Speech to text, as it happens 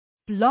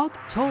Blog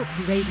Talk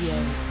Radio.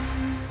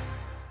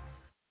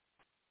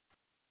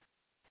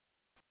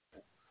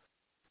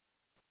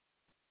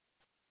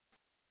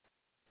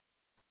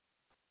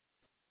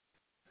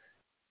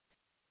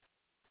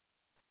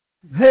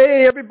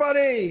 Hey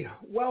everybody,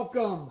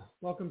 welcome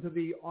to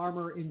the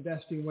Armor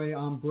Investing Way.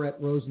 I'm Brett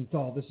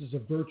Rosenthal. This is a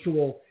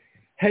virtual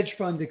hedge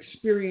fund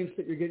experience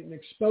that you're getting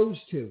exposed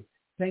to.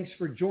 Thanks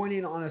for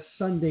joining on a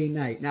Sunday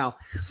night. Now,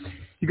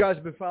 you guys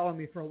have been following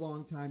me for a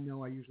long time.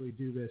 Know I usually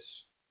do this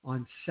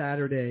on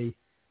Saturday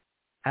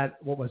at,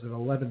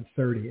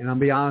 11:30. And I'll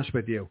be honest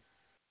with you,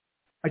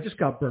 I just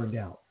got burned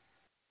out.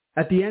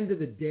 At the end of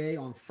the day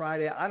on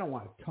Friday, I don't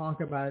want to talk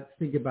about it,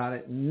 think about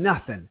it,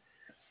 nothing.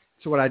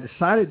 So what I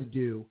decided to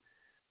do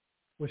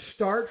was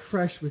start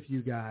fresh with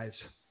you guys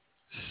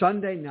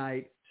Sunday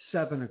night,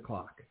 7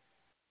 o'clock.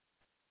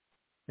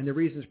 And the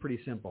reason is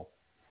pretty simple.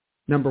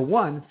 Number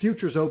one,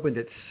 futures opened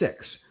at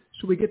 6.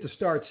 So we get to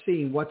start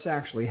seeing what's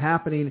actually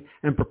happening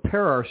and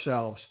prepare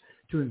ourselves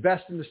to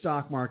invest in the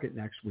stock market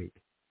next week.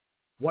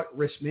 What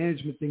risk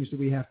management things do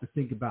we have to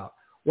think about?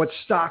 What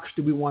stocks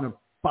do we want to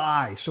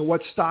buy? So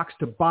what stocks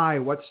to buy?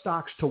 What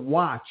stocks to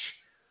watch?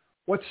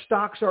 What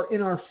stocks are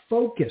in our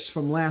focus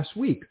from last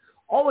week?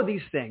 All of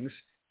these things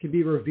can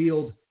be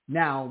revealed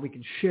now. We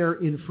can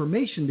share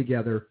information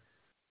together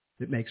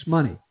that makes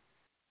money.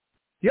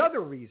 The other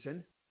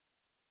reason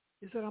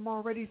is that I'm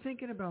already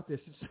thinking about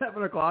this at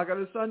 7 o'clock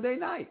on a Sunday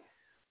night.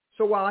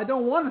 So while I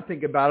don't want to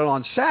think about it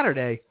on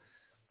Saturday,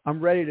 I'm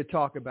ready to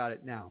talk about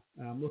it now.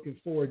 And I'm looking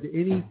forward to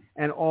any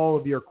and all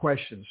of your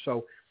questions.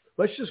 So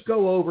let's just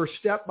go over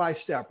step by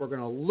step. We're going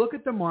to look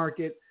at the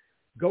market,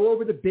 go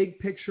over the big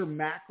picture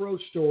macro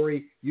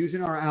story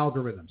using our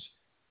algorithms.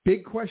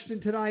 Big question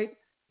tonight.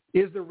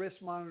 Is the risk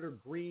monitor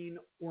green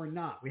or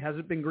not? It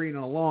hasn't been green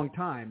in a long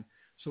time.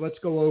 So let's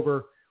go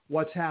over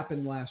what's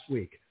happened last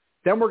week.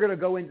 Then we're going to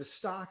go into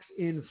stocks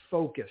in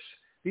focus.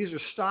 These are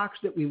stocks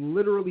that we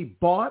literally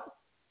bought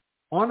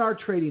on our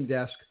trading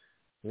desk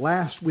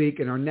last week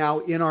and are now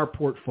in our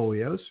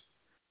portfolios.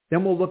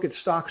 Then we'll look at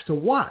stocks to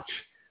watch.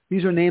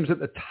 These are names at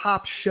the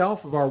top shelf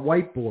of our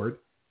whiteboard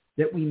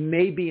that we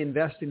may be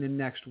investing in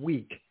next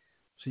week.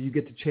 So you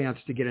get the chance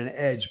to get an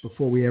edge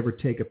before we ever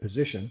take a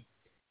position.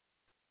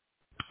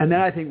 And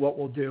then I think what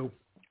we'll do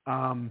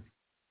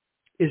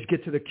is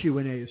get to the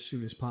Q&A as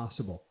soon as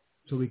possible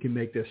so we can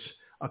make this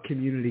a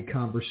community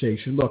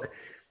conversation. Look,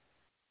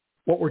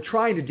 what we're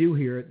trying to do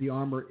here at the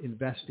Armor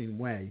Investing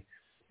Way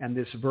and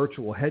this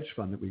virtual hedge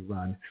fund that we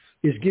run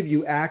is give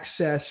you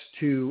access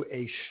to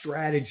a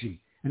strategy,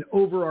 an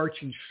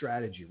overarching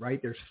strategy,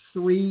 right? There's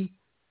 3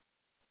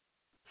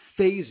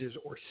 phases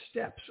or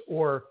steps,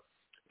 or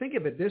think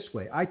of it this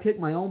way. I take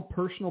my own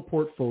personal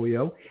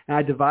portfolio and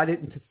I divide it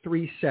into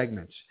 3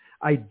 segments.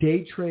 I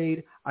day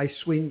trade, I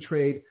swing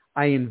trade,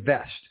 I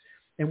invest.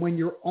 And when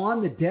you're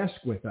on the desk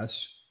with us,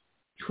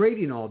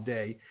 trading all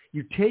day,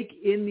 you take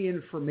in the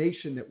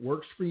information that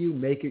works for you,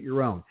 make it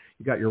your own.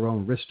 You got your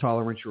own risk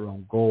tolerance, your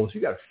own goals.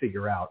 You got to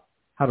figure out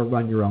how to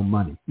run your own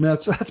money. I mean,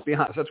 let's be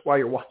honest. That's why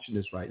you're watching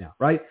this right now,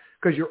 right?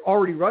 Because you're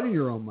already running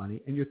your own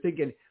money and you're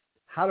thinking,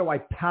 how do I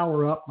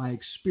power up my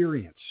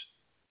experience?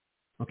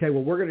 Okay,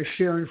 well, we're going to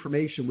share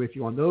information with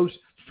you on those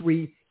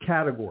 3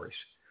 categories.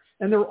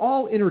 And they're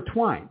all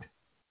intertwined.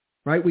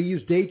 Right? We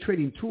use day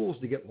trading tools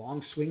to get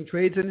long swing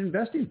trades and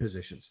investing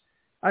positions.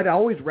 I'd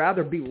always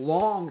rather be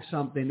long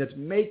something that's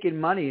making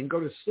money and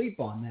go to sleep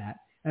on that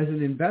as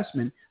an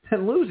investment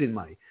than losing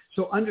money.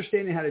 So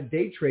understanding how to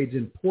day trade is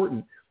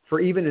important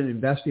for even an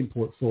investing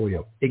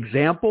portfolio.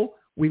 Example,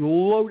 we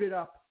loaded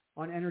up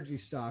on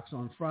energy stocks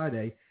on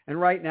Friday, and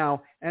right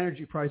now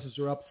energy prices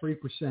are up 3%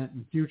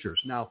 in futures.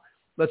 Now,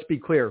 let's be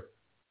clear.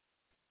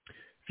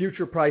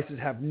 Future prices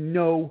have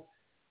no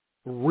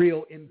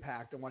real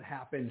impact on what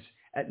happens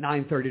at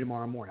 9:30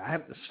 tomorrow morning. I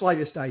have the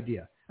slightest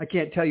idea. I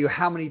can't tell you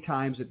how many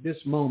times at this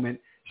moment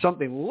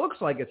something looks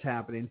like it's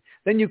happening.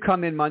 Then you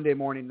come in Monday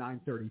morning,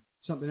 9:30,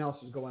 something else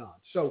is going on.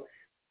 So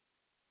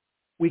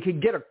we can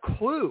get a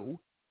clue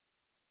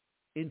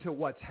into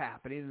what's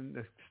happening in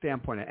the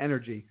standpoint of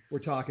energy. We're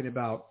talking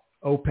about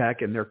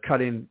OPEC and they're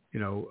cutting,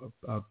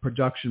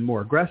 production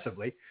more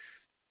aggressively.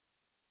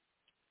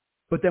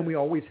 But then we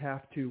always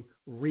have to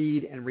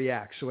read and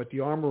react. So at the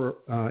Armor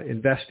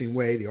Investing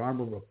Way, the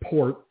Armor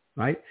Report,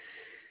 right?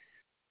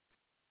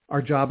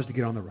 Our job is to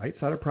get on the right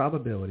side of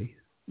probability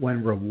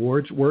when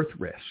rewards worth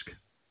risk,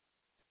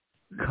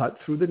 cut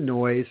through the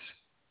noise,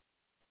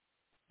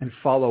 and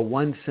follow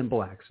one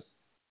simple axiom.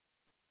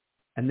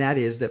 And that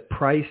is that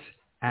price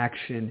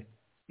action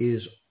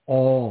is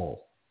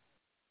all.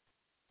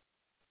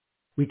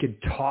 We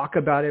could talk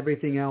about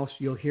everything else.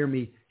 You'll hear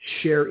me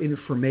share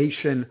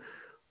information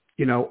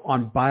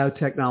on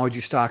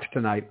biotechnology stocks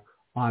tonight,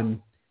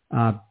 on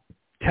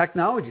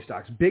technology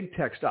stocks, big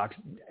tech stocks,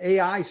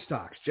 AI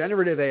stocks,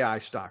 generative AI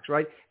stocks,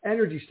 right?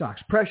 Energy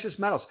stocks, precious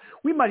metals.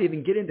 We might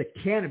even get into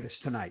cannabis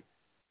tonight.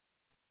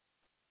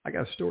 I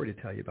got a story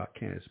to tell you about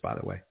cannabis, by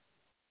the way.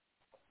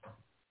 I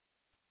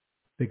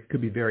think it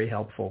could be very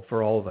helpful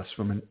for all of us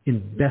from an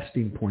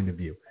investing point of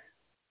view.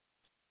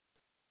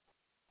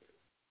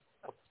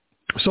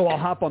 So I'll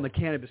hop on the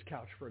cannabis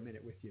couch for a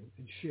minute with you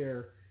and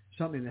share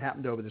something that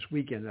happened over this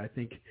weekend that I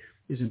think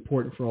is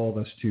important for all of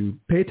us to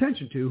pay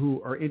attention to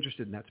who are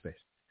interested in that space.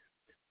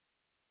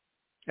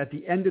 At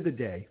the end of the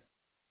day,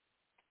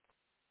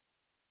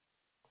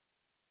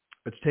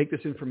 let's take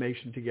this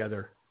information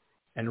together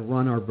and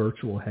run our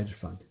virtual hedge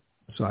fund.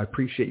 So I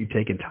appreciate you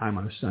taking time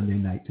on a Sunday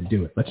night to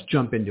do it. Let's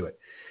jump into it.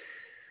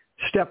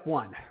 Step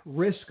 1,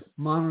 risk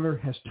monitor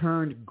has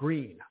turned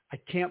green. I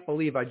can't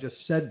believe I just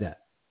said that.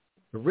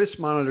 The risk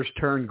monitor's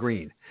turned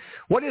green.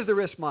 What is the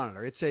risk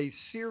monitor? It's a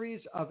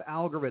series of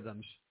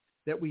algorithms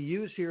that we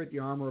use here at the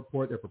ARMOR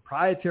Report. They're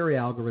proprietary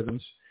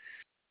algorithms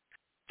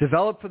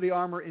developed for the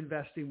ARMOR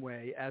Investing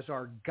Way as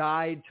our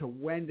guide to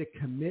when to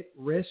commit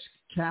risk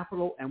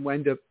capital and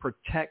when to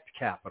protect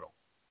capital.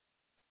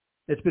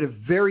 It's been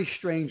a very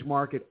strange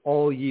market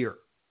all year.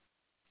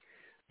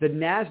 The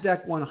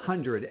NASDAQ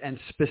 100 and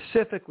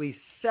specifically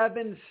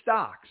 7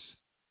 stocks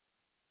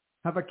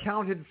have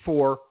accounted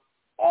for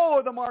all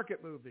of the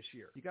market move this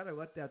year. You got to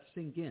let that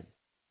sink in.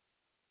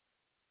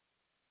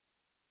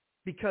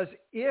 Because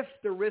if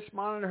the risk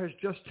monitor has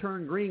just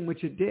turned green,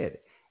 which it did,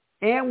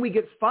 and we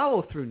get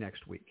follow through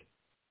next week,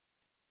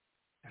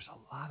 there's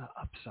a lot of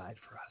upside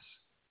for us.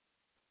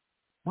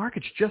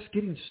 Market's just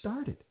getting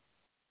started.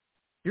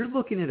 You're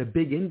looking at a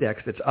big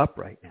index that's up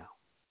right now.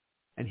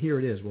 And here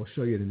it is. We'll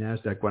show you the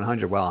NASDAQ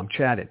 100 while I'm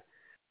chatting.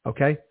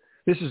 Okay?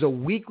 This is a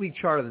weekly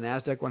chart of the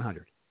NASDAQ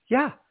 100.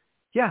 Yeah.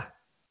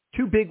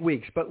 2 big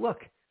weeks. But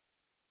look,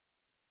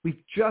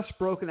 we've just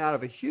broken out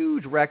of a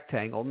huge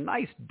rectangle,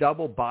 nice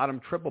double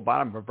bottom, triple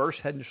bottom, reverse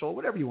head and shoulder,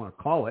 whatever you want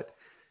to call it,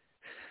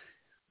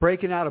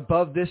 breaking out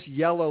above this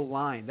yellow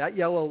line. That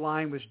yellow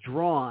line was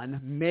drawn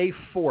May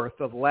 4th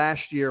of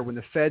last year when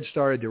the Fed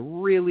started to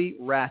really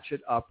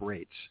ratchet up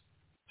rates.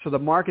 So the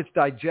market's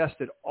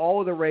digested all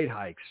of the rate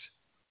hikes.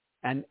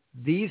 And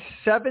these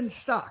 7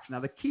 stocks, now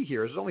the key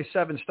here is there's only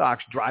 7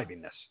 stocks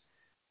driving this.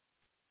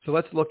 So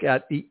let's look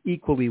at the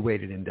equally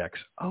weighted index.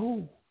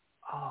 Oh,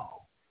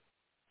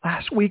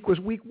 last week was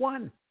week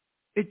 1.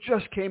 It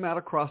just came out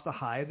across the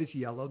high of this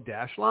yellow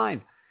dashed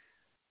line.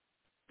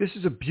 This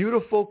is a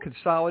beautiful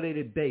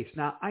consolidated base.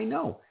 Now, I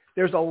know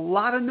there's a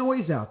lot of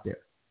noise out there.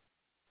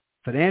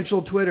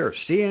 Financial Twitter,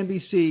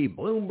 CNBC,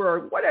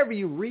 Bloomberg, whatever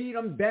you read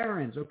them,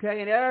 Barron's,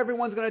 okay? And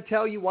everyone's going to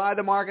tell you why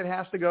the market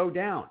has to go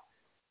down.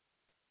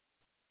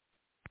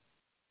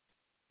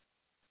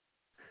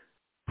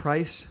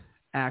 Price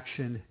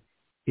action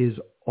is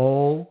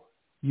all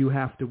you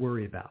have to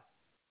worry about.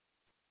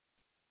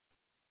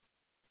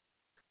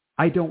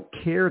 I don't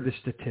care the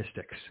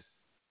statistics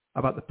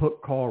about the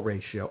put-call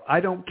ratio. I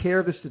don't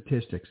care the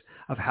statistics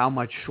of how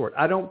much short.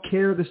 I don't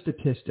care the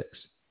statistics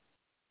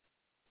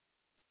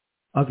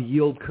of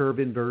yield curve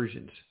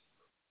inversions.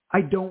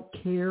 I don't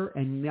care,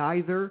 and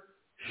neither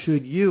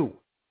should you.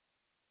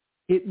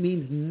 It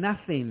means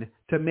nothing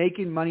to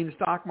making money in the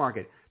stock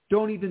market.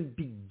 Don't even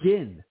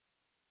begin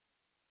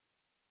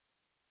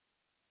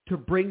to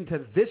bring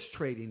to this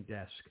trading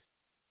desk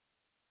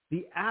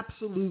the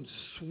absolute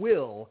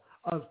swill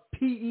of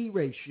PE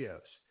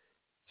ratios.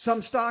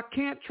 Some stock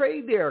can't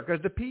trade there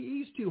because the PE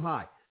is too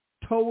high.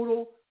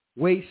 Total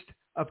waste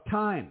of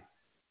time.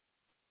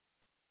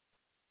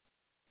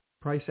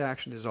 Price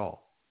action is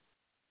all.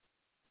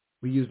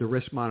 We use the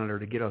risk monitor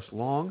to get us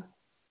long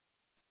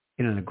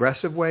in an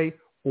aggressive way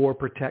or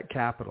protect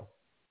capital.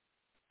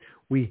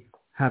 We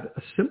have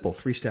a simple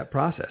 3-step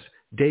process.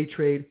 Day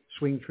trade,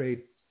 swing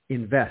trade,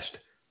 invest.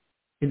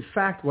 In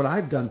fact, what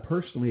I've done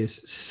personally is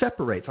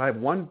separate. So I have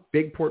one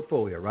big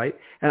portfolio, right?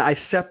 And I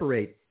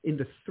separate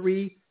into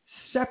 3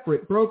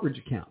 separate brokerage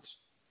accounts.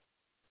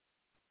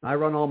 I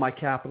run all my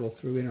capital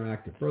through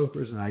Interactive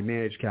Brokers, and I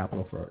manage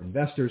capital for our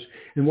investors.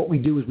 And what we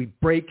do is we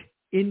break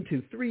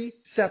into 3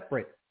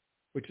 separate,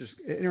 which is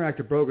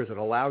Interactive Brokers that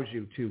allows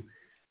you to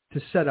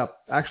set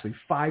up actually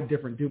 5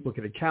 different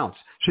duplicate accounts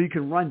so you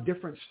can run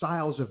different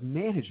styles of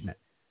management.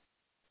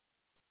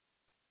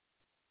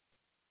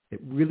 It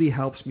really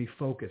helps me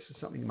focus.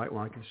 It's something you might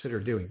want to consider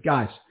doing.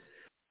 Guys,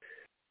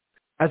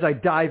 as I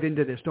dive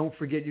into this, don't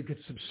forget you can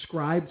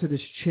subscribe to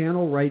this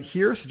channel right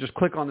here. So just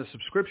click on the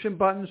subscription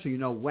button so you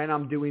know when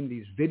I'm doing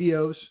these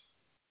videos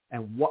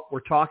and what we're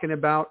talking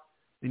about.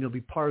 And you'll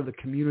be part of the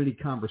community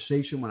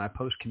conversation when I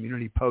post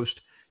community post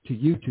to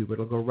YouTube.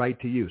 It'll go right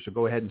to you. So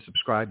go ahead and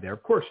subscribe there.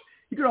 Of course,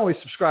 you can always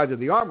subscribe to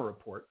the ARMOR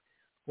Report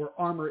or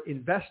ARMOR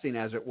Investing,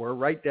 as it were,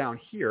 right down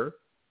here,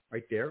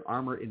 right there,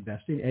 ARMOR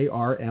Investing,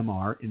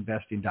 ARMR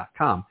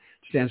investing.com.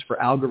 It stands for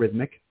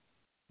Algorithmic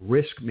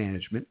Risk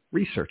Management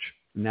Research.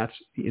 And that's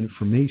the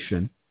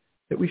information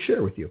that we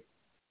share with you.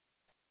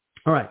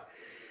 All right.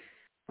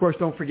 Of course,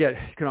 don't forget,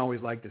 you can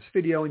always like this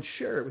video and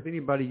share it with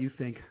anybody you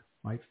think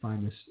might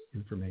find this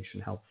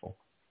information helpful.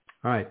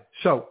 All right.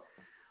 So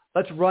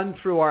let's run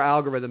through our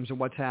algorithms and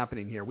what's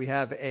happening here. We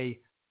have a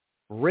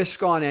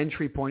risk on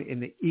entry point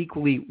in the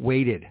equally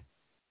weighted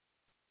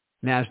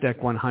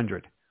NASDAQ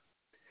 100.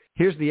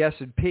 Here's the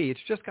S&P. It's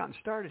just gotten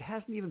started. It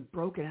hasn't even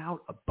broken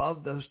out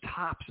above those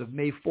tops of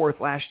May 4th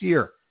last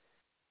year.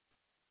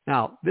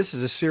 Now, this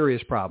is a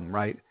serious problem,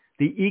 right?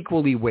 The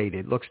equally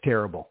weighted looks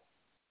terrible.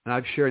 And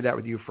I've shared that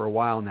with you for a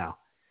while now.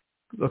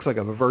 It looks like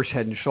a reverse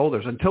head and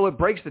shoulders until it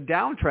breaks the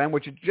downtrend,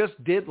 which it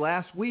just did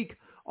last week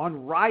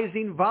on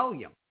rising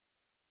volume.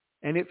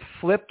 And it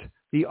flipped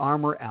the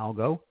Armor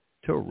algo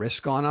to a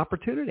risk-on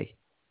opportunity.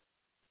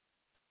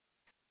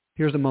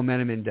 Here's the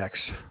momentum index.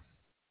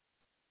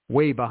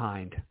 Way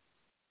behind.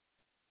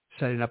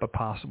 Setting up a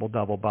possible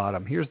double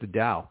bottom. Here's the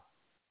Dow.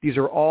 These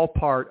are all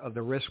part of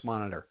the risk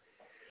monitor.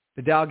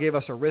 The Dow gave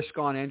us a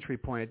risk-on entry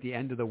point at the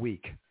end of the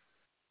week.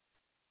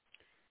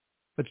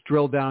 Let's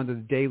drill down to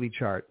the daily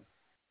chart.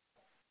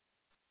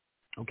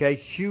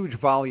 Okay, huge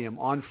volume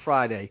on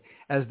Friday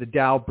as the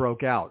Dow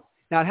broke out.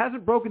 Now, it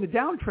hasn't broken the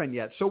downtrend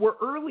yet, so we're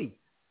early.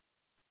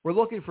 We're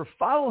looking for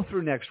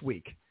follow-through next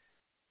week.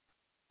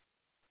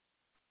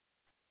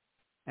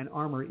 And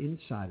Armor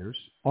insiders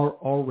are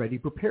already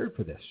prepared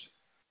for this.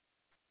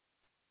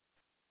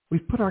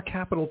 We've put our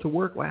capital to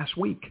work last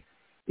week.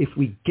 If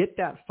we get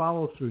that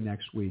follow-through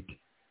next week,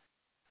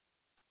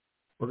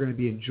 we're going to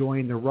be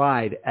enjoying the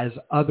ride as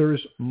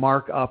others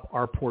mark up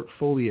our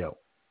portfolio.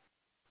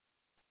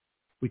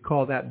 We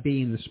call that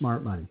being the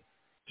smart money.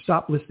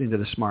 Stop listening to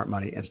the smart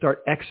money and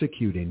start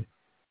executing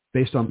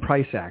based on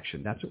price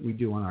action. That's what we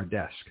do on our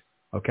desk,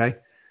 okay?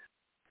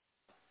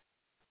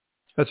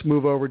 Let's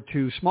move over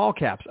to small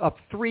caps, up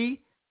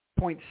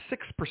 3.6%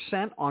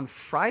 on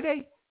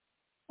Friday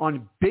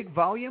on big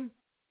volume.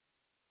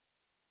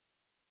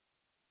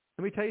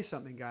 Let me tell you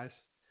something, guys.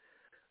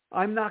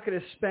 I'm not going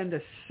to spend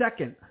a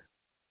second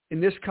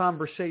in this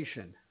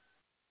conversation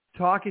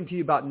talking to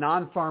you about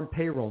non-farm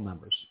payroll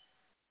numbers.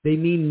 They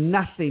mean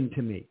nothing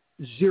to me.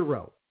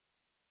 Zero.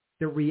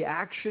 The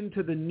reaction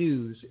to the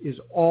news is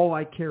all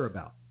I care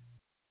about.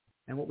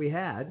 And what we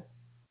had,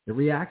 the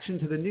reaction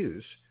to the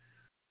news,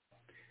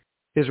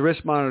 is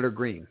risk monitor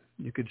green.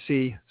 You could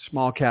see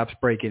small caps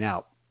breaking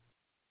out.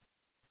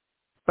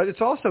 But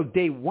it's also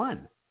day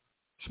one.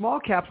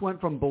 Small caps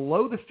went from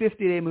below the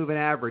 50-day moving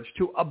average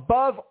to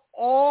above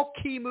all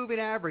key moving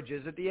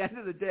averages at the end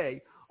of the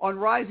day on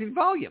rising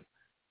volume.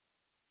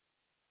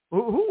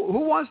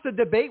 Who wants to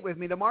debate with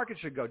me the market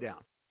should go down?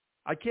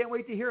 I can't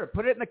wait to hear it.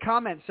 Put it in the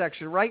comment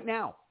section right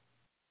now.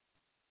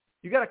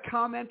 You got a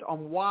comment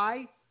on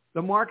why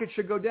the market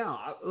should go down?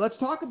 Let's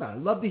talk about it.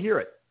 I'd love to hear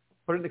it.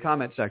 Put it in the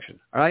comment section,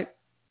 all right?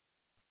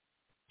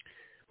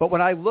 But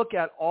when I look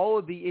at all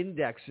of the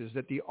indexes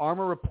that the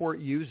Armor report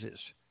uses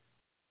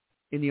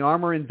in the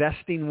Armor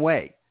investing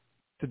way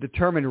to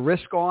determine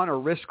risk on or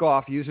risk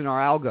off using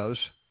our algos,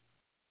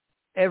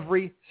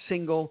 every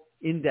single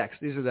index,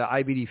 these are the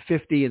IBD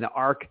 50 and the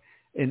ARC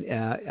and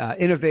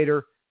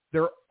Innovator,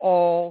 they're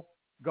all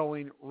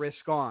going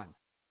risk on.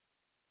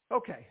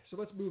 Okay, so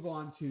let's move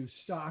on to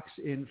stocks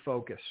in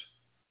focus.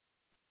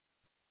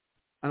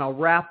 And I'll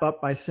wrap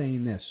up by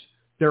saying this.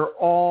 They're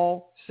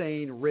all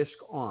saying risk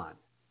on.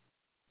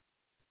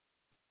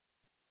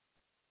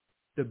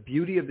 The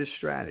beauty of this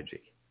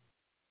strategy,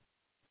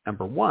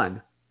 number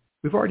one,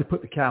 we've already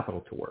put the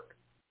capital to work.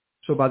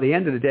 So by the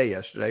end of the day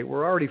yesterday,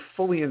 we're already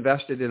fully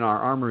invested in our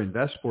Armor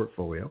Invest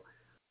portfolio.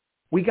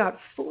 We got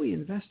fully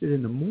invested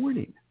in the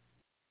morning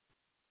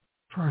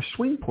for our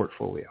swing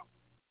portfolio.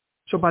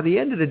 So by the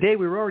end of the day,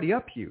 we were already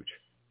up huge.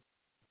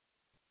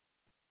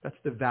 That's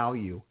the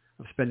value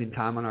of spending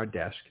time on our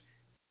desk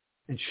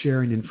and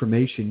sharing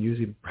information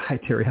using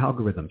proprietary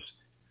algorithms.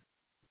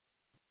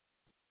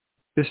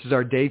 This is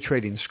our day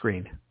trading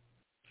screen.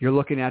 You're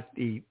looking at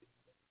the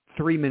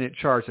 3-minute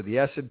charts of the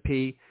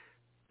S&P,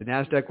 the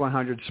NASDAQ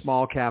 100,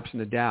 small caps,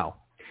 and the Dow.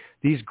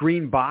 These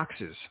green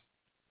boxes,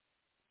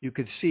 you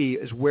could see,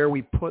 is where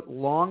we put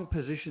long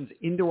positions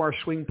into our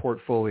swing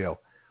portfolio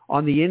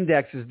on the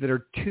indexes that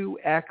are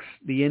 2x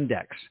the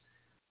index,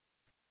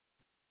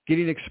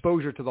 getting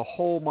exposure to the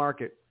whole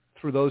market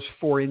through those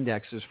 4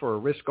 indexes for a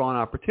risk-on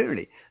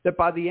opportunity that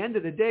by the end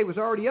of the day was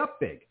already up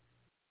big.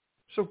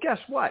 So guess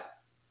what?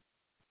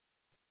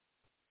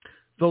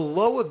 The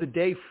low of the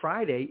day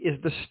Friday is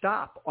the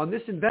stop on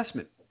this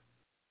investment.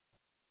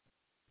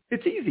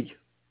 It's easy.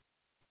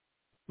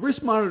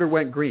 Risk monitor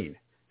went green.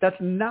 That's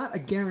not a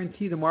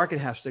guarantee the market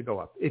has to go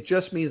up. It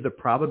just means the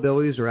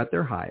probabilities are at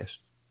their highest.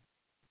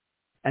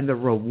 And the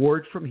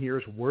reward from here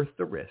is worth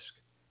the risk.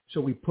 So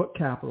we put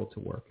capital to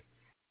work.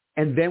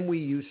 And then we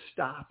use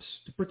stops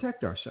to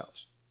protect ourselves.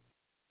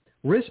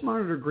 Risk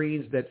monitor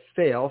greens that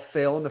fail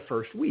in the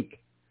first week.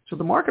 So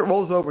the market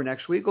rolls over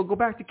next week, we'll go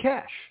back to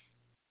cash.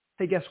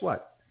 Hey, guess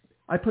what?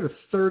 I put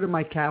 1/3 of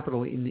my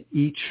capital in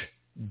each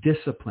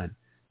discipline.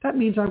 That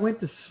means I went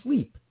to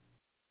sleep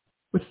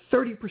with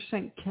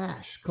 30%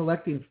 cash,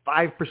 collecting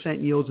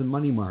 5% yields in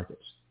money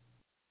markets.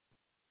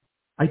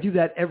 I do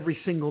that every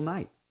single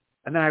night.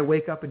 And then I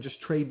wake up and just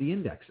trade the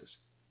indexes.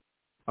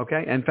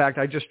 Okay? In fact,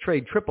 I just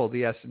trade triple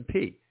the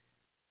S&P.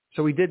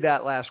 So we did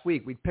that last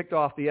week. We picked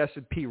off the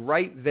S&P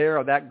right there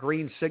of that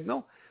green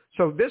signal.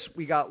 So this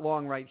we got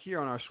long right here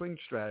on our swing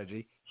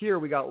strategy. Here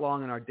we got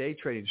long in our day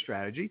trading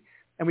strategy.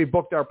 And we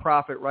booked our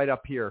profit right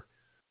up here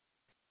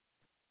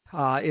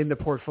in the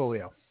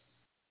portfolio.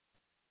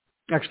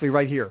 Actually,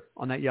 right here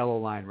on that yellow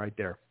line right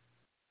there,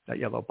 that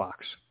yellow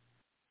box.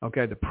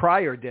 Okay, the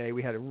prior day,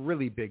 we had a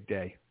really big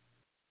day.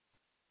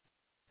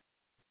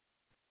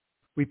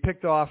 we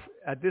picked off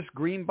at this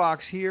green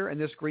box here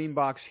and this green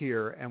box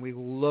here, and we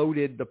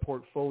loaded the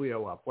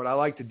portfolio up. What I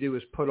like to do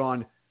is put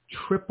on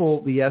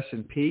triple the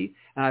S&P,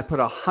 and I put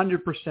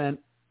 100%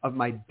 of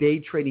my day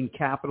trading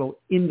capital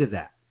into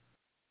that.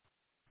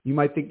 You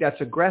might think that's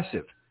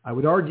aggressive. I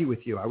would argue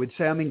with you. I would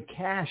say I'm in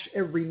cash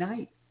every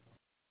night.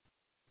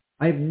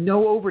 I have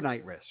no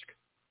overnight risk.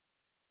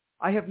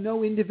 I have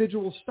no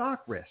individual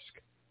stock risk,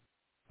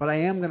 but I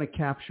am going to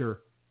capture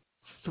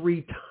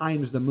 3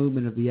 times the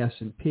movement of the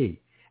S&P.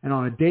 And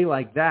on a day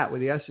like that, where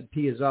the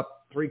S&P is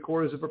up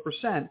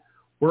 0.75%,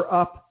 we're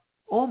up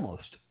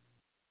almost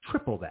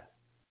triple that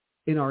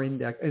in our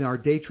index, in our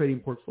day trading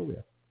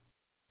portfolio.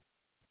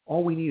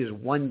 All we need is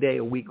one day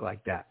a week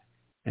like that.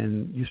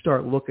 And you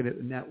start looking at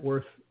the net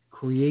worth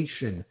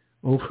creation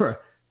over a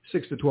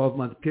 6 to 12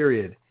 month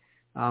period.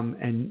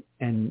 And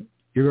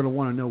you're going to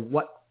want to know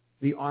what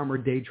the Armor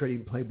day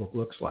trading playbook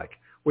looks like,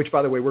 which,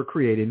 by the way, we're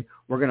creating.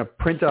 We're going to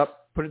print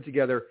up, put it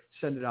together,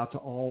 send it out to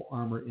all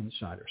Armor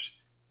insiders.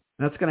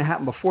 And that's going to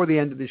happen before the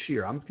end of this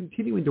year. I'm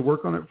continuing to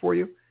work on it for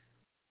you.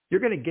 You're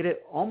going to get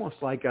it almost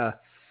like a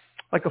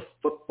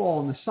football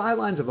on the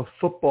sidelines of a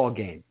football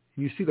game.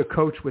 You see the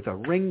coach with a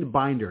ringed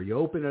binder. You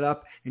open it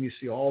up and you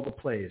see all the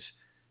plays.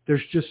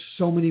 There's just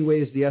so many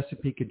ways the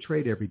S&P can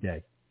trade every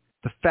day.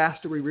 The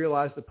faster we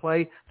realize the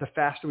play, the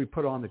faster we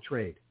put on the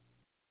trade.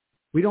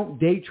 We don't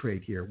day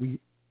trade here. We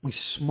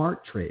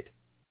smart trade.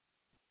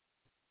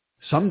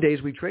 Some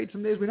days we trade,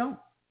 some days we don't.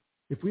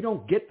 If we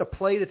don't get the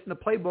play that's in the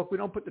playbook, we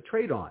don't put the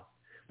trade on.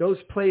 Those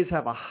plays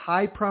have a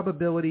high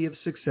probability of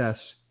success,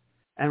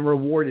 and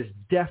reward is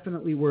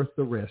definitely worth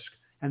the risk,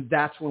 and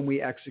that's when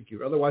we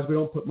execute. Otherwise, we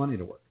don't put money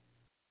to work.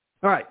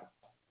 All right,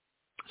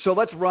 so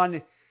let's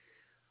run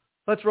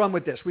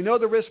with this. We know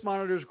the risk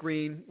monitor is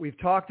green. We've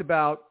talked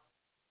about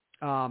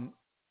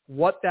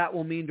what that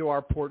will mean to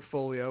our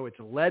portfolio. It's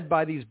led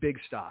by these big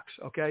stocks,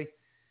 okay?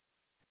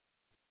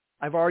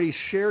 I've already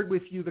shared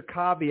with you the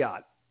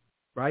caveat,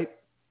 right?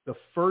 The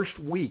first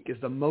week is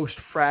the most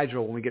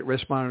fragile when we get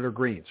risk monitor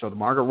green. So the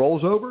market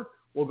rolls over,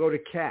 we'll go to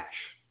cash,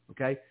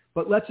 okay?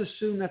 But let's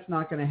assume that's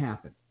not going to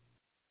happen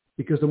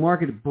because the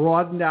market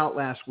broadened out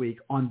last week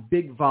on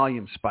big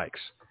volume spikes.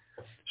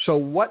 So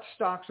what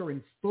stocks are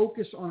in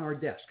focus on our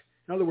desk?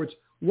 In other words,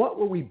 what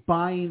were we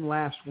buying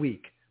last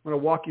week? I'm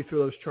going to walk you through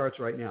those charts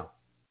right now.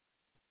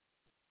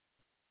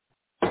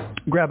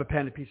 Grab a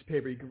pen and a piece of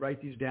paper. You can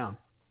write these down.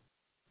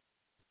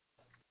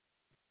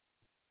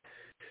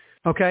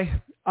 Okay.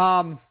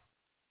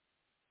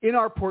 In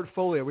our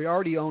portfolio, we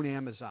already own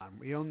Amazon.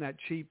 We own that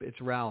cheap.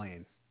 It's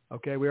rallying.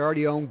 Okay. We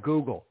already own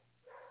Google.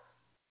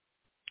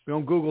 We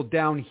own Google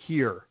down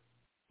here.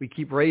 We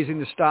keep raising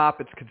the stop.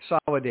 It's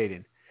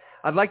consolidating.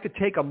 I'd like to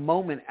take a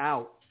moment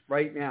out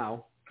right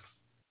now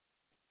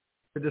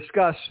to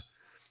discuss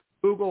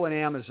Google and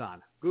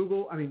Amazon.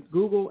 Google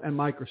and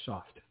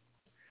Microsoft.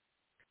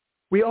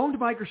 We owned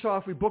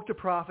Microsoft. We booked a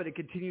profit. It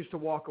continues to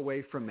walk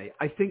away from me.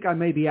 I think I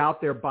may be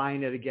out there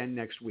buying it again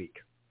next week.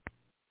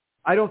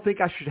 I don't think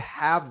I should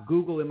have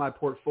Google in my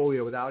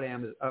portfolio without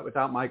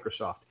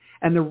Microsoft.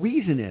 And the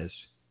reason is,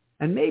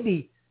 and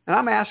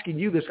I'm asking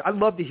you this, I'd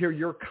love to hear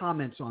your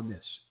comments on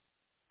this.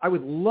 I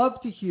would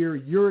love to hear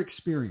your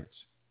experience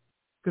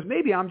because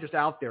maybe I'm just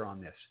out there on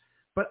this.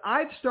 But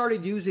I've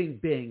started using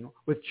Bing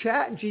with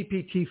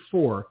ChatGPT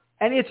 4,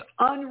 and it's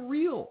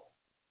unreal.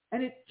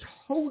 And it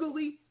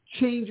totally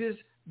changes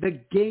the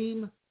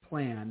game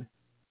plan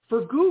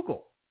for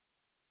Google.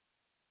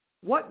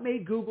 What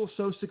made Google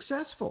so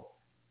successful?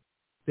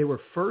 They were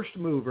first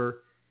mover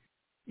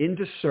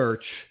into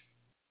search,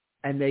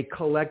 and they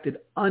collected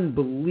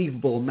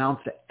unbelievable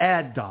amounts of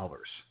ad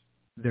dollars.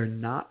 They're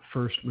not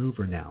first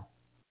mover now.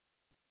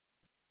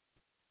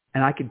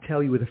 And I can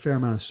tell you with a fair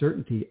amount of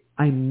certainty,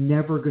 I'm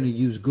never going to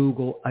use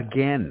Google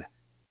again.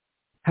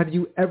 Have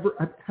you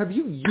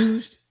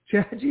used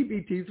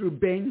ChatGPT through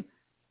Bing?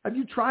 Have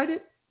you tried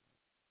it?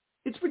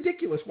 It's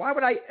ridiculous. Why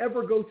would I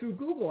ever go through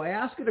Google? I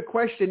ask it a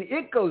question,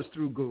 it goes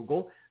through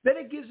Google, then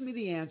it gives me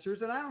the answers,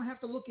 and I don't have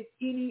to look at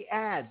any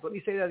ads. Let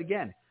me say that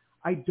again.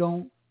 I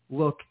don't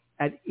look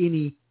at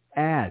any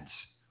ads.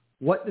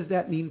 What does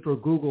that mean for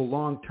Google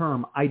long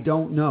term? I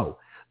don't know.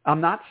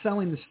 I'm not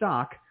selling the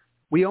stock.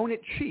 We own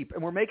it cheap,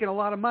 and we're making a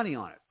lot of money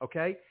on it,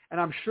 okay? And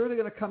I'm sure they're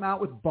going to come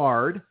out with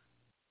Bard,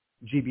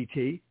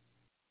 GBT,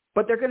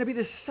 but they're going to be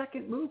the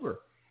second mover.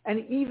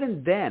 And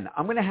even then,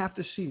 I'm going to have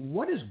to see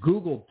what does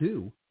Google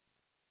do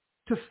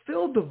to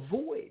fill the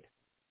void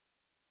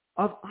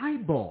of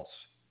eyeballs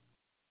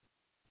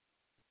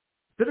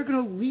that are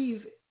going to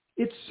leave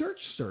its search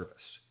service.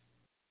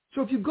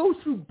 So if you go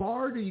through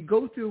Bard or you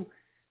go through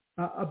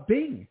a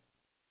Bing,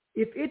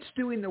 if it's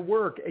doing the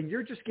work and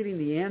you're just getting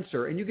the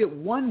answer and you get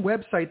one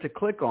website to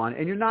click on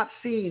and you're not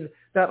seeing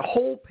that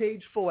whole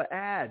page full of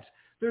ads,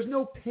 there's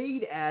no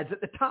paid ads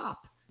at the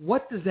top.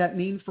 What does that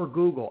mean for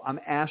Google? I'm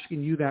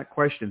asking you that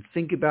question.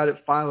 Think about it,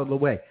 file it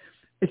away.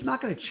 It's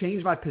not going to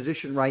change my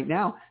position right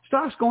now.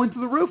 Stock's going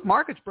through the roof.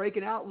 Market's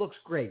breaking out. Looks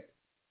great.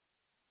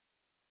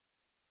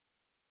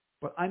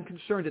 But I'm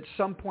concerned at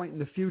some point in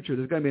the future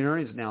there's going to be an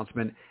earnings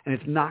announcement and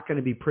it's not going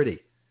to be pretty.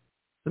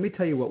 Let me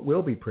tell you what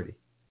will be pretty.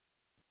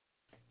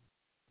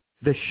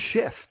 The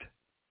shift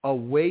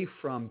away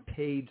from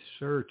paid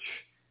search,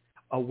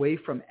 away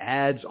from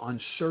ads on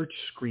search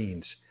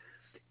screens.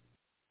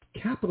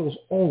 Capital's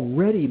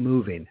already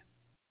moving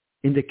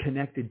into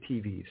connected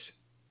TVs.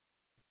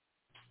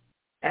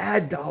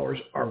 Ad dollars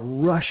are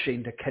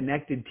rushing to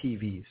connected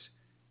TVs.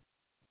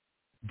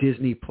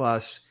 Disney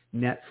Plus,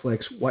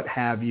 Netflix, what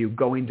have you,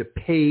 going to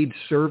paid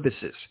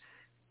services.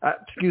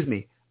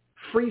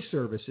 Free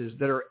services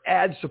that are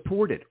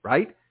ad-supported,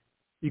 right?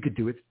 You could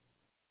do it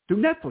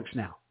through Netflix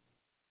now.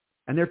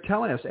 And they're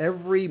telling us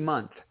every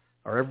month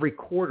or every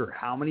quarter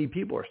how many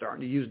people are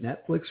starting to use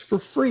Netflix for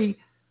free.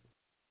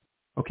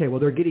 Okay, well,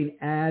 they're getting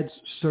ads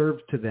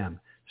served to them.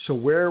 So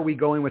where are we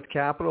going with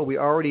capital? We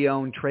already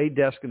own Trade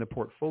Desk in the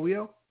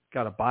portfolio.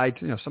 Got to buy,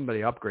 somebody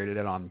upgraded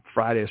it on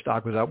Friday.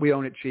 Stock was up. We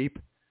own it cheap.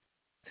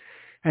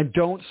 And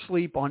don't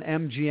sleep on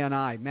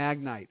MGNI,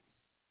 Magnite.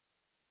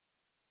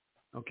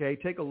 Okay,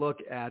 take a look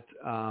at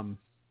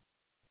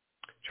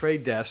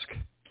Trade Desk.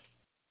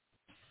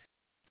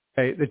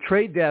 Okay, the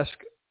Trade Desk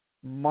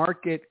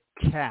market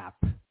cap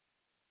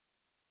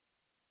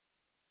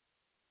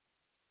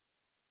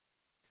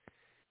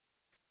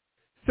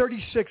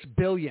 $36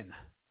 billion.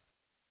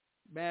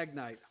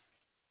 Magnite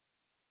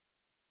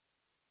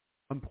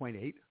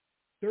 1.8.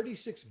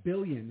 36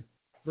 billion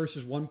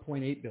versus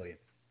 1.8 billion.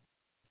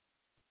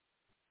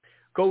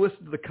 Go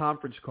listen to the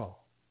conference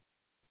call.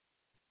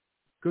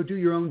 Go do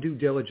your own due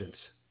diligence.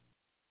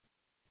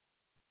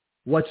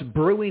 What's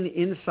brewing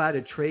inside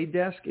a Trade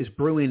Desk is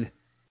brewing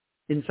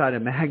inside a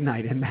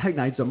Magnite, and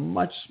Magnite's a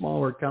much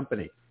smaller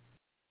company.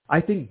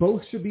 I think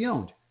both should be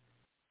owned.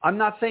 I'm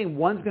not saying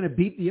one's going to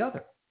beat the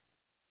other.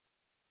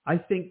 I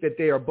think that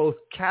they are both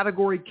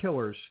category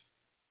killers,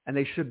 and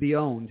they should be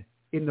owned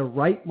in the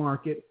right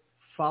market,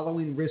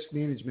 following risk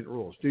management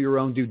rules. Do your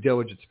own due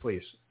diligence,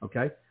 please.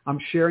 Okay? I'm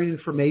sharing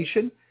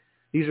information.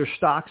 These are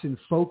stocks in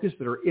focus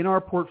that are in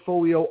our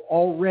portfolio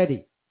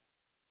already.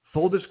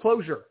 Full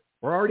disclosure,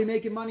 we're already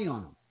making money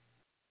on them.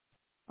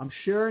 I'm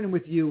sharing them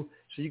with you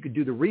so you could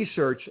do the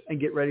research and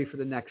get ready for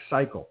the next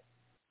cycle.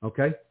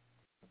 Okay?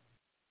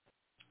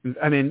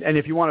 I mean, and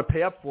if you want to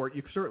pay up for it,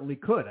 you certainly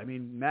could. I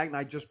mean,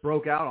 Magnite just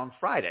broke out on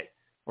Friday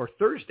or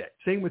Thursday.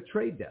 Same with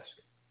Trade Desk.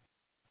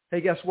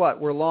 Hey, guess what?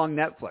 We're long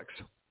Netflix.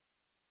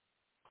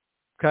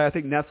 Okay, I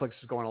think Netflix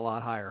is going a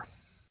lot higher.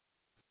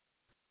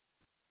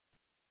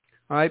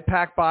 All right,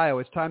 Pac Bio.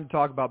 It's time to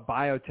talk about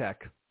biotech.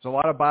 There's a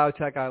lot of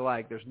biotech I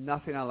like. There's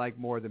nothing I like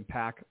more than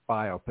Pac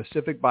Bio.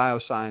 Pacific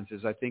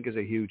Biosciences, I think, is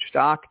a huge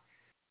stock.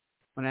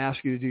 I'm going to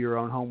ask you to do your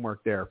own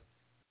homework there.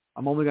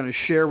 I'm only going to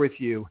share with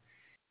you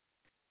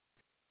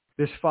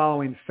this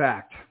following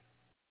fact.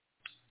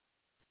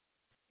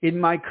 In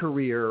my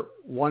career,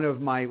 one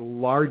of my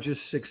largest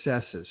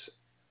successes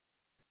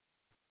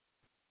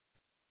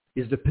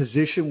is the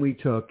position we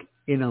took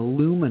in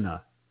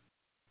Illumina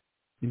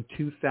in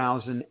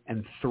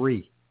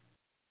 2003.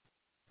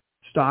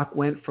 Stock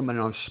went from, on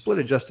a split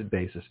adjusted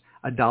basis,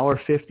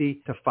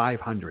 $1.50 to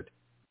 $500.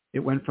 It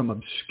went from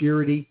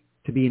obscurity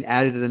to being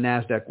added to the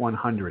NASDAQ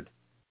 100.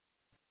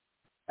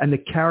 And the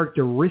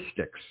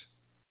characteristics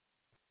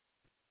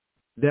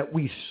that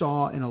we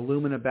saw in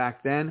Illumina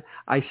back then,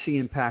 I see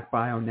in Pac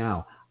Bio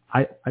now.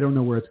 I don't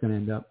know where it's going to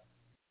end up.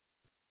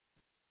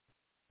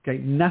 Okay,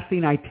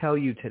 nothing I tell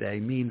you today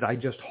means I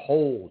just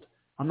hold.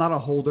 I'm not a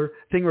holder.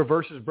 Thing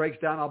reverses, breaks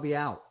down, I'll be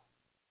out.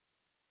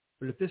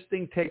 But if this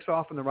thing takes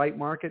off in the right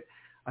market,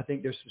 I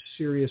think there's some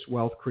serious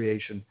wealth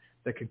creation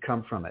that could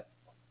come from it.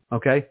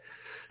 Okay?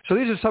 So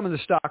these are some of the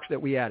stocks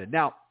that we added.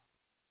 Now,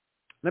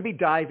 let me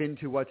dive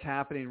into what's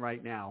happening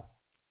right now.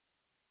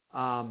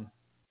 And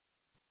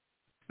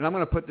I'm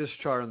going to put this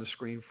chart on the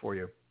screen for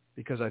you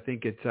because I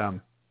think it's,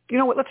 you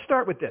know what, let's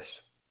start with this.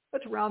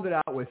 Let's round it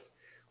out with,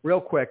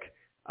 real quick,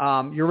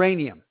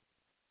 uranium.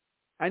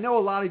 I know a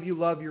lot of you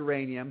love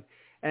uranium,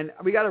 and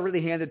we got to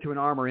really hand it to an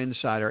Armor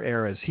insider,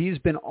 Eras. He's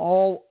been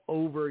all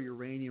over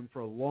uranium for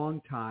a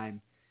long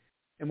time.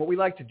 And what we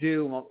like to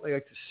do, and what we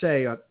like to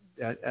say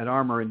at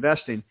Armor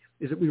Investing,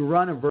 is that we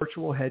run a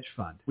virtual hedge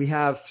fund. We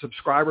have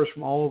subscribers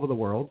from all over the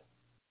world.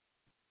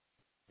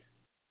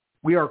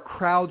 We are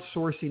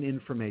crowdsourcing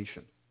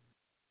information.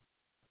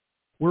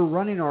 We're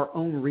running our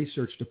own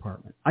research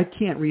department. I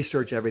can't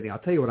research everything. I'll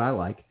tell you what I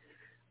like.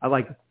 I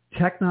like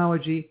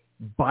technology,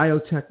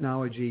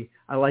 biotechnology.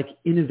 I like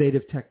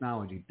innovative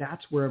technology.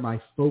 That's where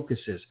my focus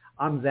is.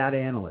 I'm that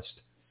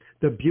analyst.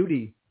 The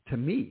beauty, to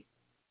me,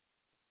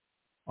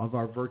 of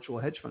our virtual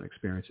hedge fund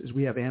experience is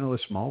we have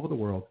analysts from all over the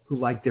world who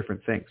like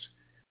different things.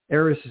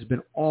 Eris has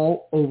been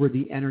all over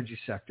the energy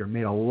sector,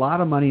 made a lot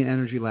of money in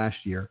energy last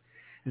year,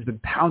 has been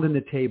pounding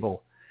the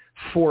table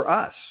for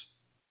us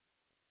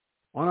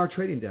on our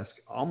trading desk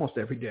almost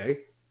every day.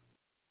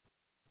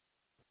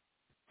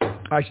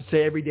 I should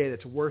say every day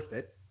that's worth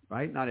it,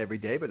 right? Not every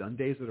day, but on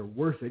days that are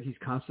worth it, he's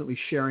constantly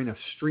sharing a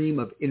stream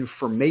of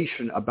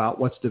information about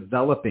what's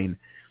developing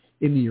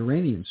in the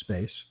uranium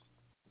space.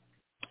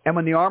 And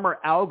when the Armor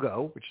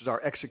Algo, which is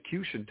our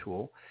execution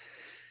tool,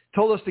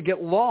 told us to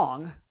get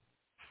long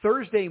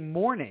Thursday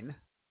morning,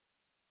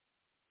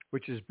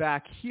 which is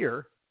back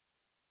here,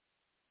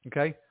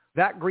 okay,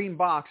 that green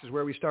box is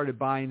where we started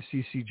buying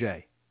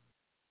CCJ.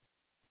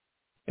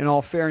 In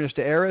all fairness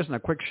to Erez, and a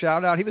quick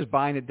shout out, he was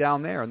buying it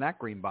down there in that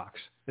green box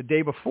the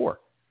day before.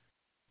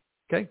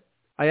 Okay.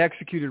 I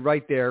executed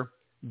right there,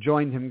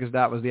 joined him because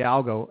that was the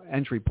algo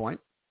entry point,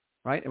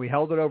 right? And we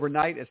held it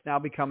overnight. It's now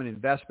become an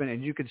investment,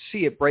 and you could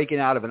see it breaking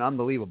out of an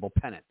unbelievable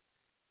pennant.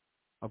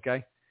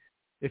 Okay.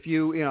 If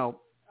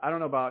I don't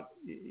know about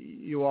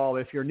you all,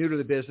 if you're new to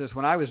the business,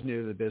 when I was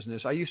new to the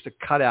business, I used to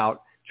cut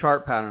out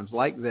chart patterns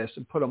like this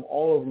and put them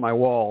all over my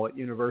wall at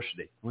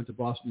university. I went to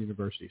Boston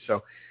University.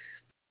 So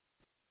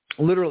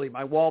literally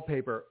my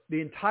wallpaper,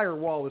 the entire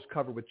wall was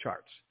covered with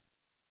charts.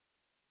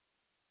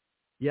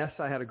 Yes,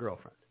 I had a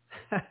girlfriend.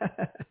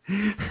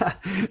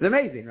 It's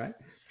amazing, right?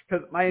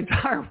 Because my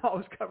entire wall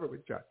was covered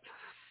with charts.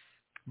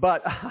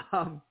 But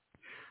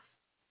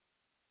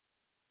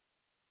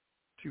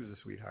she was a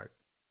sweetheart.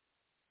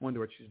 Wonder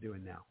what she's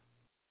doing now.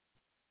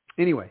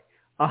 Anyway,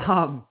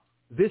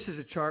 this is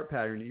a chart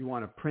pattern that you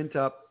want to print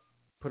up,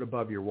 put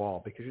above your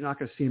wall, because you're not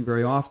going to see them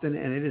very often,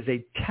 and it is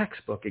a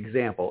textbook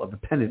example of a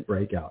pennant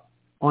breakout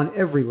on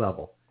every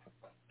level.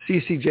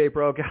 CCJ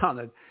broke out,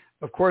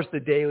 of course, the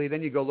daily.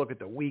 Then you go look at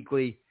the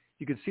weekly.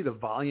 You can see the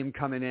volume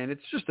coming in.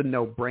 It's just a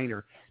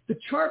no-brainer. The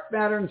chart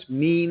patterns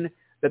mean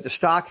that the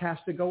stock has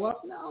to go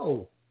up?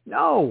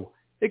 No.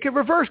 It could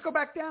reverse, go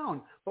back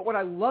down. But what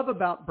I love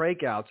about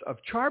breakouts of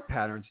chart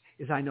patterns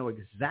is I know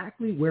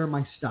exactly where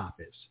my stop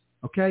is,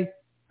 okay?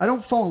 I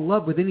don't fall in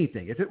love with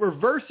anything. If it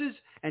reverses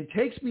and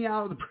takes me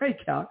out of the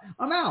breakout,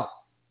 I'm out.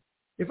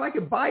 If I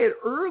could buy it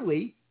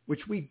early,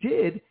 which we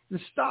did, and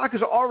the stock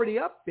is already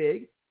up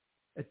big,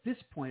 at this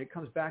point it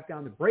comes back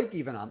down to break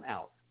even, I'm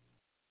out.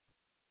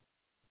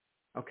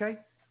 Okay?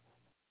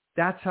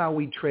 That's how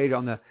we trade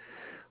on the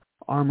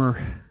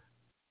Armor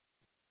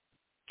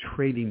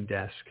trading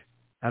desk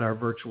at our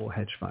virtual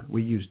hedge fund.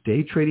 We use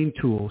day trading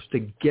tools to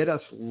get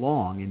us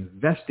long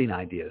investing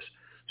ideas.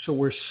 So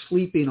we're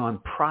sleeping on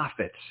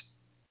profits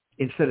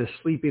instead of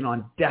sleeping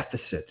on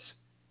deficits.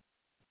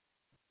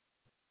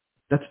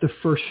 That's the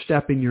first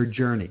step in your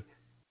journey.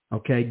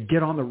 Okay?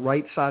 Get on the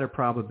right side of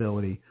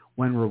probability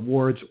when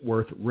rewards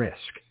worth risk.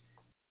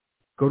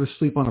 Go to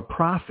sleep on a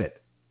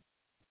profit.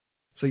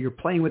 So you're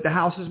playing with the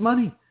house's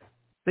money.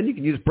 Then you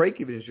can use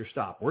break-even as your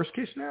stop. Worst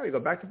case scenario, you go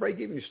back to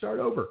break-even, you start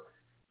over.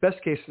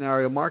 Best case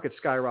scenario, market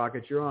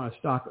skyrockets, you're on a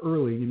stock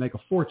early and you make a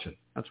fortune.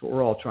 That's what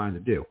we're all trying to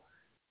do.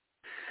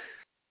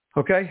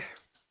 Okay?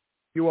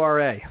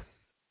 URA.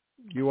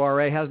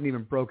 URA hasn't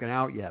even broken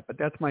out yet, but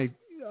that's my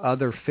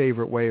other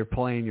favorite way of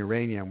playing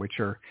uranium, which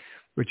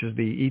is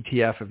the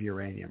ETF of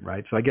uranium,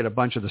 right? So I get a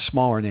bunch of the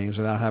smaller names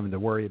without having to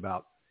worry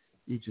about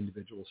each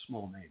individual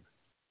small name.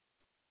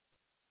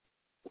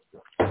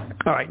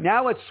 All right,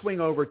 now let's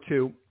swing over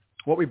to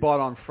what we bought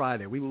on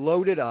Friday. We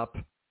loaded up,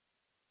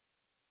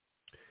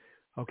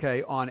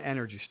 okay, on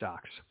energy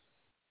stocks.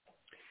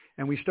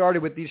 And we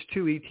started with these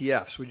two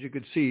ETFs, which you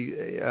could see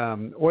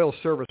oil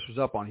service was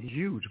up on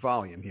huge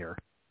volume here,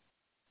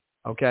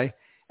 okay?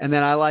 And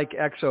then I like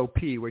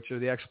XOP, which are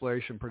the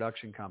exploration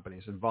production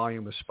companies, and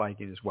volume was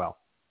spiking as well,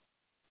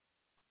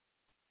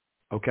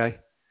 okay?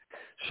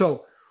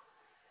 So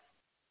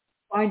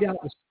find out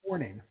this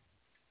morning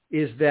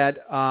is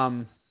that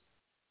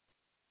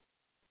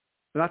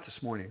not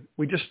this morning.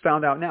 We just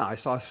found out now. I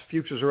saw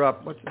futures are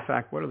up. What's the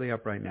fact? What are they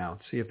up right now?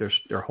 Let's see if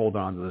they're holding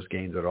on to those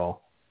gains at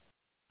all.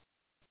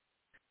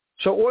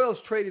 So oil's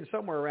trading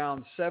somewhere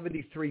around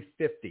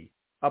 73.50,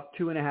 up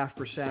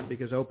 2.5%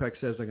 because OPEC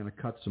says they're going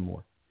to cut some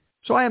more.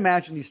 So I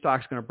imagine these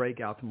stocks are going to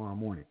break out tomorrow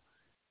morning.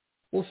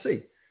 We'll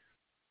see.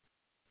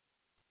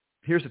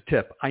 Here's a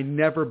tip. I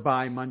never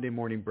buy Monday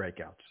morning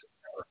breakouts.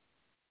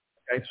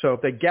 Okay, so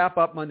if they gap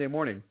up Monday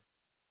morning,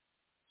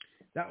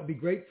 that would be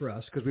great for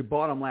us because we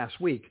bought them last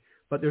week.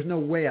 But there's no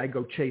way I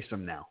go chase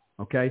them now,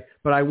 okay?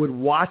 But I would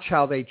watch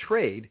how they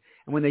trade,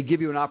 and when they give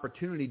you an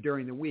opportunity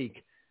during the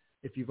week,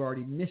 if you've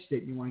already missed it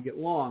and you want to get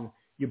long,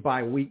 you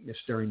buy weakness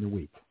during the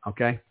week,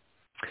 okay?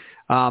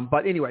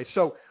 But anyway,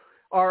 so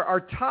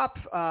our top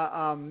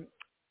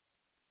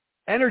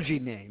energy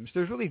names,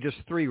 there's really just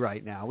three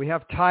right now. We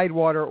have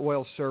Tidewater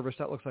Oil Service.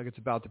 That looks like it's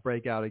about to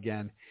break out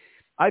again.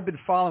 I've been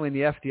following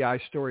the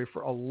FDI story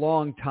for a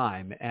long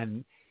time,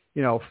 and,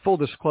 full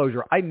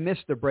disclosure, I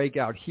missed the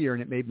breakout here,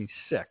 and it made me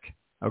sick.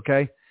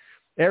 Okay,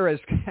 Erez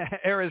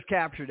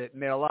captured it and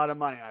made a lot of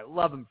money. I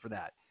love him for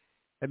that.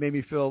 It made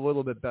me feel a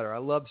little bit better. I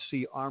love to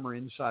see Armor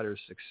insiders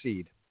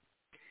succeed.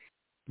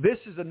 This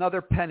is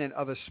another pennant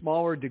of a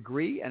smaller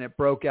degree, and it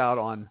broke out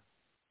on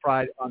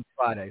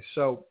Friday.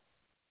 So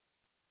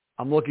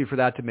I'm looking for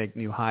that to make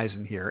new highs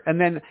in here. And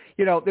then,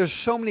 there's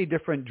so many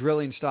different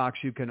drilling stocks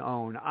you can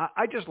own.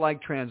 I just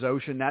like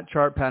Transocean. That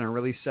chart pattern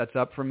really sets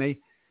up for me.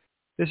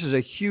 This is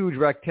a huge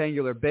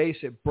rectangular base.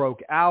 It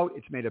broke out.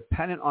 It's made a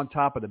pennant on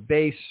top of the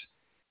base.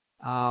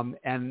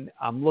 And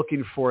I'm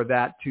looking for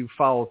that to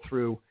follow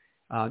through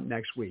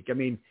next week. I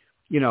mean,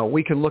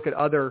 we can look at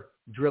other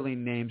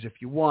drilling names if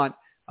you want.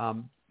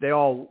 They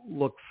all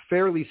look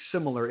fairly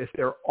similar if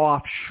they're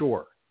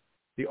offshore.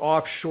 The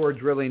offshore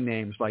drilling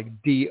names like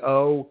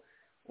DO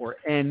or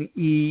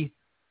NE,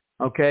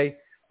 okay?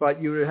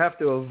 But you would have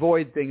to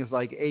avoid things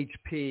like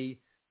HP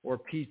or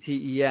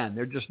PTEN.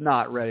 They're just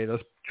not ready. Those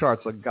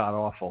charts look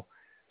god-awful.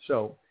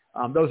 So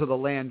those are the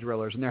land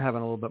drillers, and they're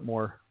having a little bit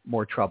more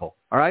trouble,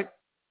 all right?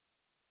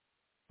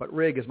 But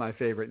RIG is my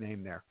favorite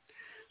name there.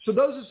 So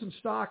those are some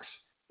stocks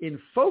in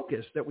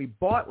focus that we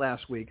bought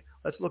last week.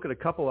 Let's look at a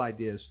couple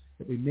ideas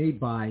that we may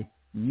buy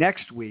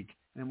next week,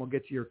 and we'll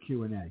get to your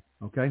Q&A,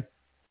 okay?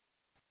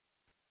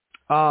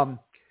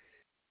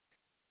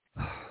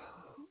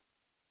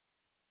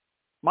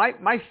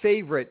 My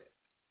favorite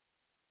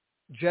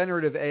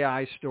generative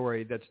AI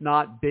story that's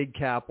not big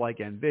cap like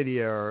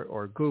NVIDIA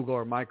or Google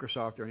or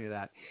Microsoft or any of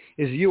that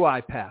is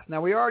UiPath. Now,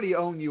 we already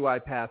own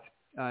UiPath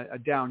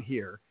down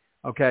here,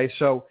 okay?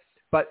 So,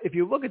 but if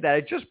you look at that,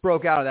 it just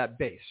broke out of that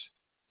base.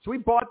 So we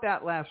bought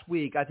that last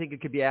week. I think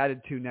it could be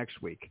added to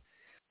next week.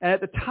 And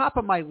at the top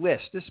of my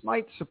list, this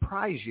might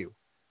surprise you,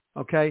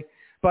 okay?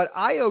 But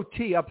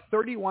IoT up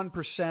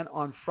 31%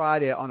 on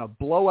Friday on a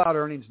blowout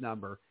earnings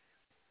number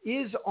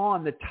is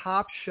on the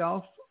top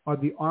shelf of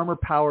the Armor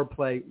Power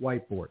Play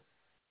whiteboard.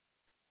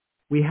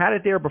 We had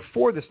it there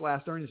before this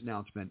last earnings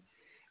announcement.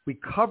 We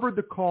covered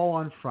the call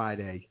on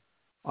Friday.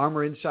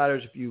 Armor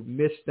Insiders, if you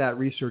missed that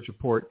research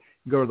report,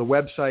 go to the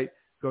website,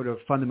 go to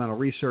Fundamental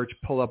Research,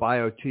 pull up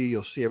IoT.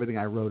 You'll see everything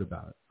I wrote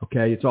about it,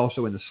 okay? It's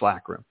also in the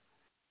Slack room.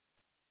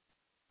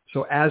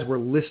 So as we're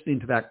listening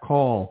to that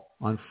call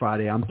on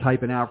Friday, I'm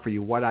typing out for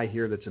you what I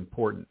hear that's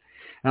important.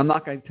 And I'm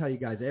not going to tell you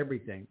guys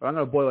everything, but I'm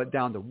going to boil it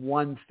down to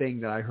one thing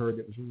that I heard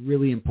that was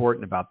really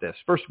important about this.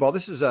 First of all,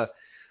 I'm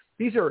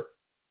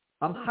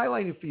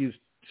highlighting for you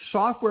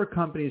software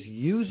companies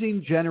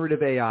using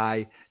generative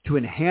AI to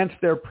enhance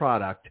their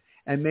product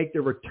and make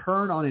the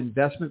return on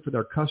investment for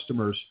their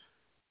customers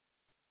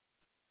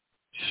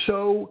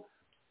so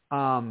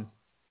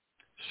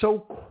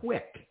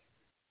quick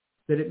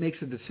that it makes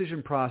the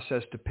decision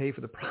process to pay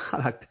for the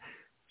product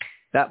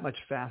that much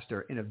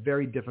faster in a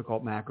very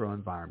difficult macro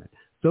environment.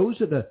 Those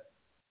are the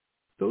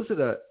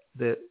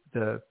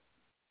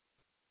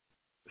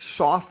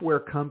software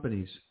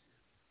companies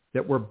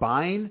that we're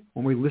buying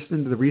when we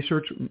listen to the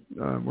research,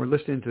 we're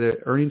listening to the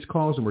earnings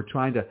calls, and we're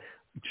trying to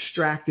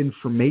extract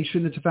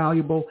information that's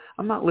valuable.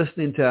 I'm not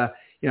listening to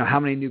how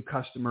many new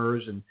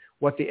customers and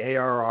what the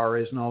ARR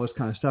is and all this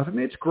kind of stuff. I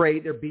mean, it's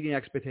great. They're beating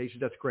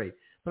expectations. That's great.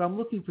 But I'm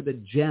looking for the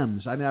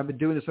gems. I mean, I've been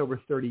doing this over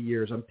 30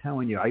 years. I'm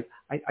telling you, I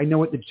know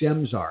what the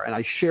gems are, and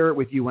I share it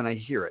with you when I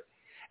hear it.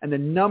 And the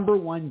number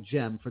one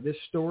gem for this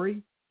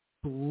story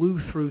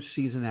blew through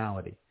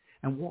seasonality.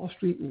 And Wall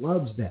Street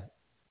loves that.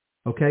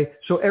 Okay?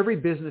 So every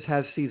business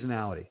has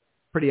seasonality.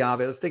 Pretty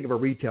obvious. Let's think of a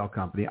retail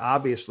company.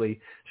 Obviously,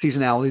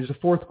 seasonality is the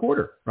fourth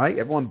quarter, right?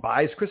 Everyone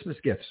buys Christmas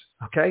gifts.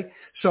 Okay?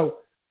 So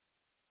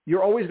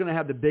you're always going to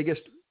have the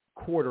biggest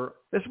quarter.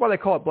 This is why they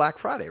call it Black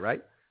Friday,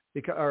 right?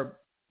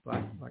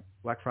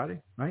 Black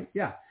Friday, right?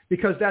 Yeah.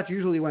 Because that's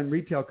usually when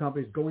retail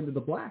companies go into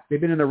the black.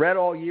 They've been in the red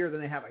all year. Then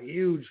they have a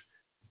huge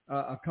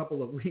a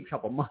couple of weeks,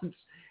 couple months,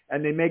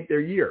 and they make their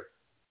year.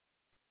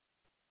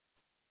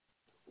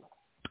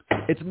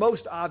 It's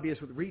most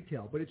obvious with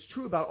retail, but it's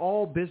true about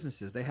all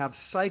businesses. They have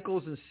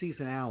cycles and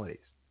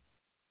seasonalities.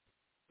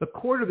 The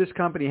quarter this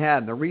company had,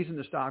 and the reason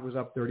the stock was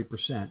up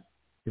 30%,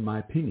 in my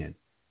opinion,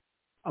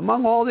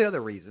 among all the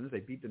other reasons, they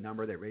beat the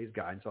number, they raised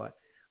guidance, all that.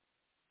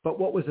 But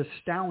what was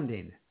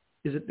astounding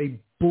is that they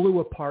blew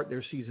apart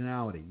their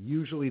seasonality.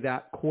 Usually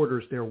that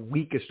quarter's their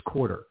weakest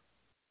quarter.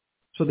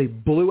 So they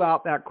blew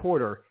out that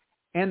quarter,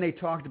 and they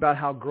talked about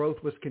how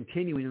growth was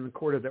continuing in the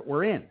quarter that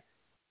we're in.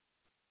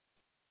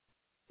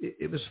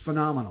 It was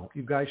phenomenal.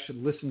 You guys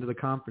should listen to the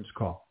conference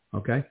call,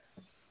 okay?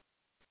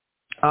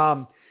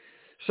 So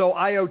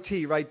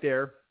IoT right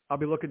there. I'll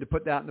be looking to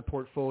put that in the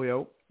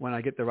portfolio when I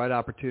get the right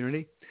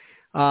opportunity.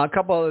 A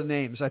couple other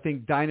names. I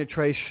think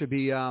Dynatrace should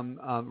be,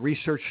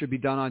 research should be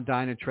done on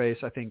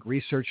Dynatrace. I think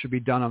research should be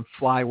done on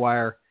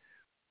Flywire,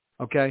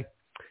 okay?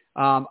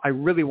 I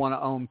really want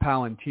to own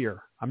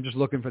Palantir. I'm just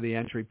looking for the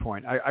entry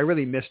point. I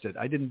really missed it.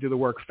 I didn't do the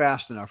work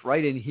fast enough.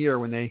 Right in here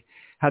when they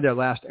had their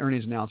last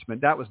earnings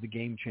announcement, that was the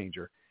game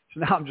changer. So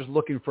now I'm just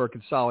looking for a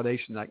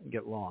consolidation that I can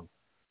get long.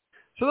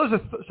 So those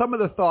are some of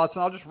the thoughts,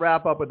 and I'll just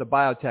wrap up with the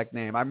biotech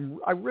name. I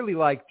really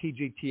like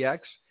TGTX.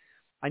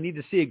 I need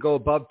to see it go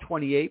above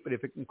 28, but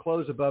if it can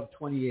close above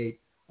 28,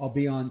 I'll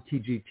be on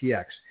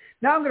TGTX.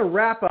 Now I'm going to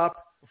wrap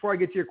up before I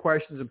get to your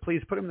questions, and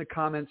please put them in the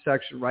comment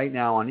section right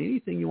now on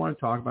anything you want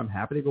to talk about. I'm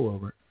happy to go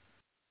over it.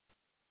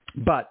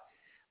 But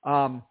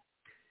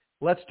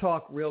let's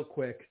talk real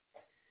quick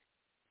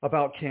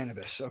about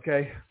cannabis,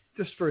 okay?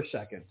 Just for a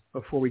second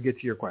before we get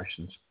to your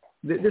questions.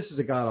 This is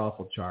a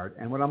god-awful chart,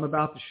 and what I'm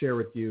about to share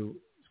with you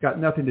has got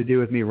nothing to do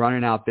with me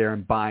running out there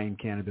and buying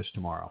cannabis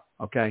tomorrow,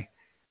 okay?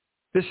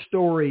 This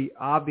story,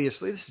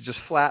 obviously, this is just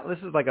flat. This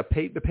is like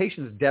the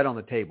patient's dead on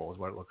the table is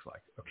what it looks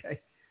like, okay?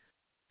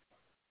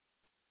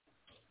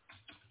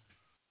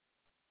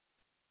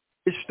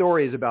 This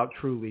story is about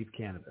True Leaf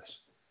Cannabis,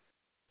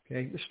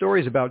 okay? The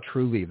story is about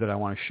True Leaf that I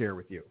want to share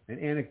with you, an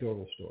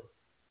anecdotal story.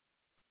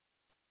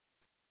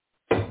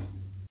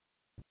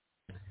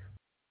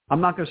 I'm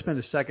not going to spend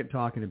a second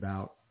talking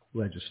about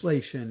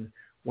legislation,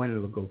 when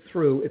it'll go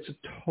through. It's a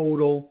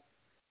total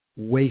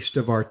waste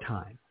of our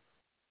time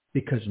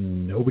because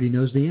nobody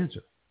knows the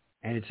answer.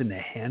 And it's in the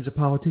hands of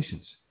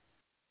politicians.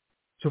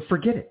 So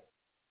forget it.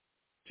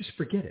 Just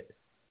forget it.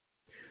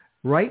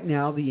 Right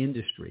now, the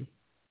industry,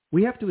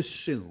 we have to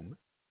assume,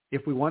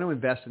 if we want to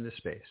invest in this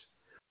space,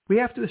 we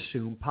have to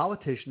assume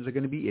politicians are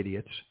going to be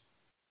idiots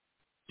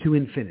to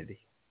infinity.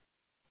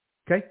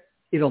 Okay?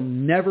 It'll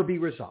never be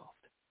resolved.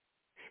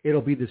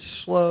 It'll be the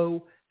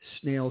slow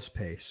snail's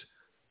pace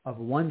of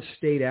one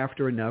state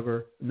after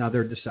another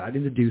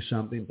deciding to do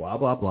something, blah,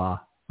 blah, blah.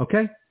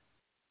 Okay?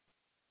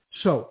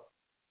 So,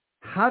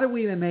 how do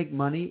we make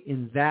money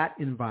in that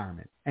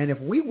environment? And if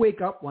we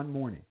wake up one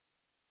morning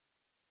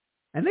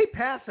and they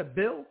pass a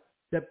bill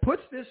that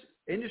puts this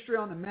industry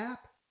on the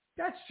map,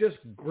 that's just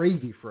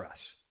gravy for us.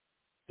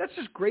 That's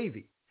just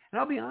gravy. And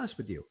I'll be honest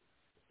with you.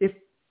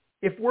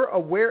 If we're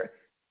aware,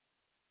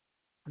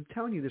 I'm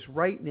telling you this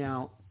right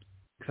now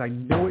because I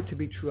know it to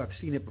be true. I've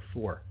seen it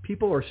before.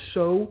 People are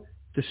so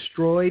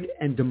destroyed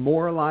and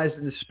demoralized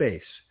in the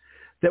space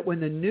that when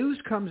the news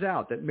comes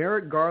out that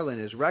Merrick Garland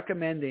is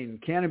recommending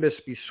cannabis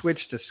be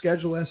switched to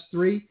Schedule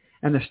S3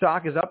 and the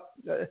stock is up,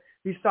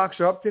 these stocks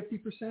are up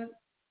 50%,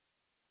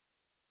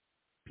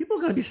 people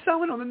are going to be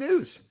selling on the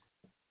news.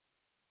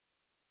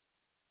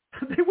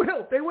 They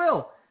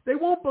will. They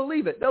won't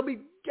believe it. They'll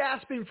be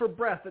gasping for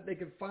breath that they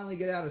can finally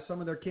get out of some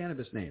of their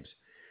cannabis names.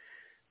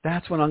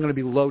 That's when I'm going to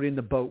be loading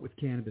the boat with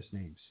cannabis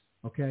names,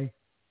 okay?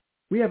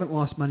 We haven't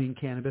lost money in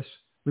cannabis.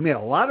 We made a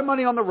lot of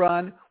money on the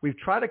run. We've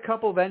tried a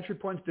couple of entry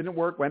points, didn't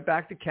work, went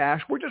back to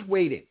cash. We're just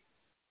waiting.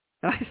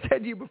 And I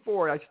said to you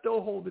before, I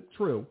still hold it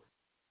true.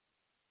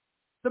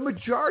 The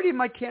majority of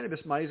my cannabis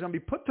money is going to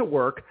be put to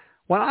work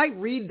when I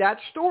read that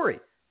story.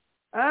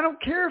 And I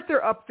don't care if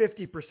they're up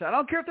 50%. I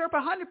don't care if they're up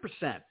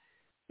 100%.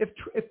 If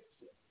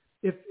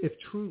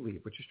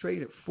Trulieve, which is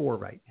trading at 4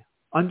 right now,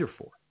 under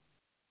 4,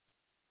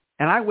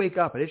 and I wake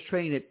up and it's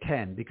trading at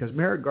 10 because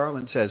Merrick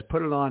Garland says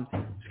put it on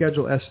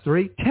Schedule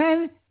S3,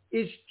 10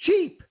 is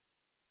cheap.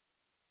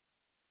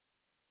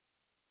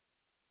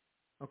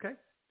 Okay?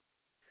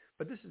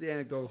 But this is the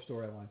anecdotal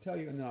story I want to tell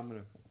you, and then I'm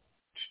going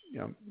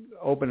to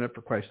open it up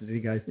for questions.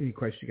 Any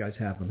questions you guys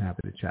have, I'm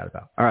happy to chat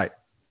about. All right.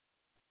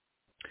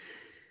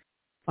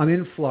 I'm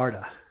in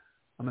Florida.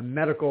 I'm a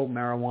medical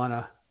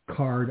marijuana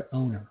card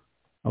owner.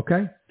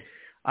 Okay?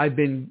 I've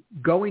been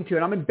going to,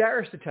 and I'm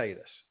embarrassed to tell you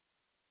this,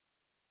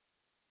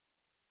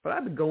 but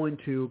I've been going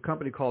to a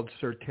company called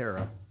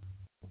Certera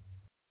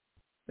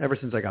ever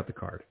since I got the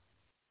card.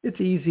 It's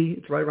easy.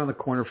 It's right around the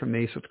corner from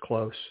me, so it's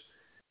close.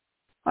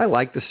 I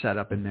like the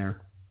setup in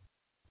there.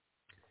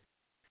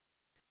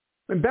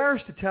 I'm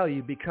embarrassed to tell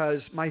you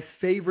because my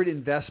favorite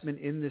investment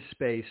in this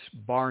space,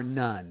 bar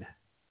none,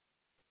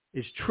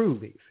 is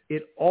Trulieve.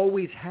 It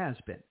always has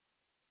been.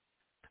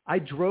 I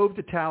drove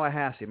to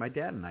Tallahassee. My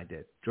dad and I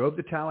drove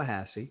to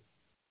Tallahassee.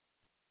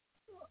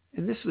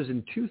 And this was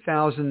in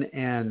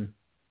 2019,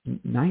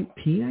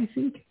 I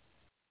think.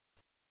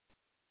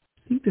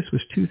 I think this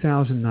was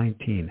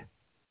 2019.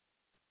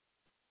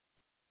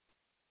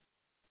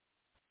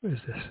 What is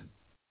this?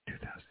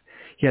 2000.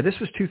 Yeah, this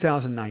was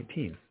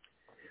 2019.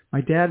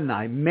 My dad and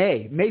I,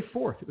 May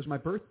 4th, it was my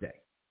birthday.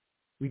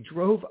 We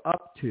drove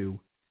up to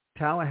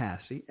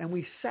Tallahassee and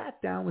we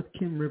sat down with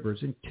Kim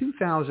Rivers in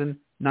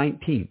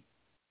 2019.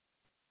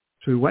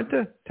 So we went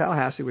to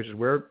Tallahassee, which is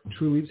where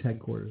Trulieve's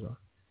headquarters are.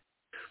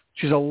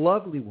 She's a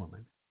lovely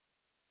woman.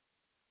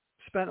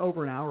 Spent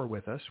over an hour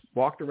with us,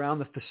 walked around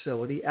the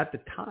facility. At the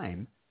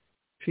time,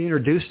 she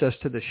introduced us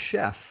to the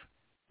chef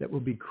that will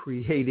be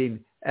creating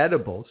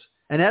edibles.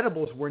 And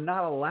edibles were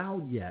not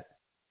allowed yet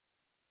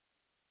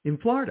in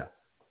Florida.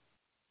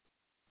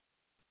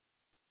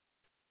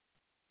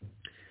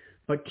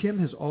 But Kim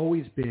has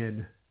always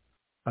been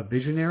a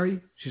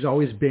visionary. She's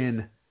always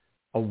been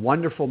a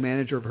wonderful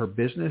manager of her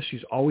business.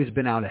 She's always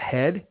been out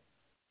ahead.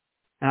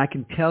 And I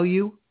can tell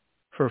you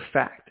for a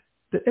fact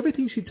that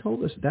everything she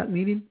told us at that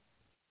meeting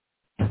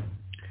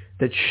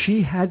that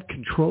she had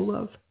control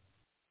of,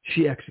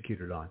 she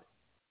executed on.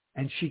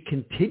 And she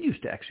continues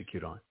to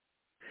execute on.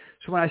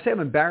 So when I say I'm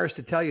embarrassed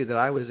to tell you that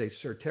I was a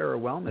Certera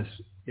Wellness,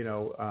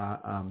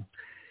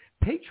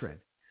 patron,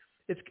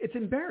 it's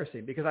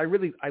embarrassing because I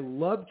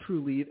love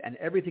Trulieve and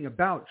everything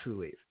about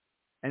Trulieve.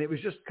 And it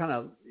was just kind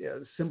of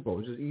simple. It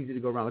was just easy to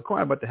go around the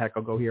corner. What the heck,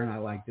 I'll go here, and I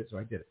liked it, so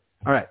I did it.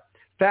 All right.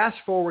 Fast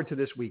forward to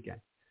this weekend.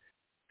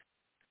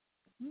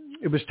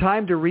 It was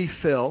time to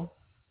refill.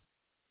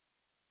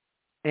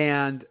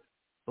 And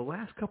the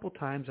last couple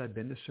times I've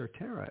been to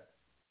Certera,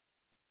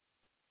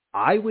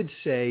 I would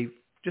say,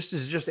 this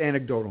is just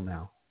anecdotal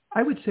now,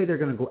 I would say they're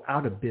going to go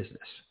out of business.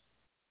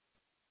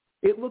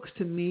 It looks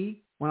to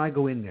me, when I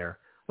go in there,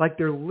 like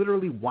they're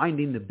literally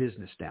winding the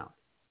business down.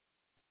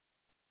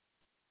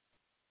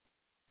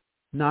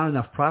 Not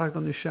enough product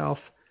on the shelf,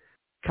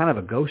 kind of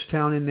a ghost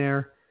town in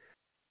there,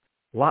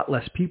 a lot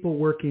less people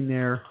working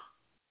there.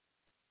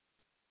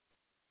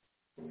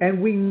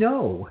 And we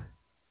know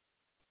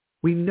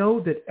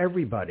that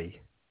everybody,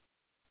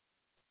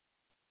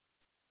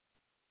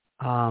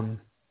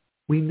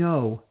 we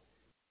know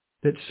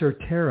that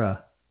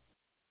Certera,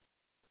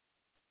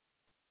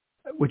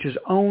 which is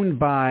owned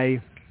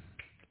by,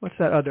 what's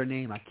that other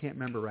name? I can't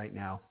remember right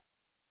now.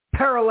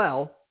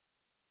 Parallel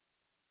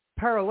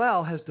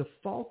has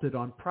defaulted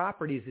on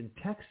properties in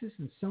Texas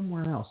and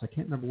somewhere else. I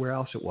can't remember where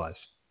else it was.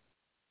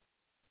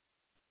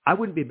 I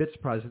wouldn't be a bit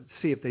surprised to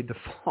see if they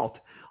default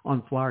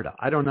on Florida.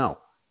 I don't know.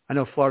 I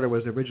know Florida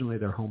was originally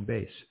their home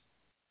base.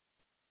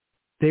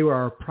 They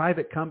were a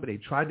private company,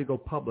 tried to go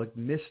public,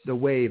 missed the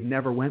wave,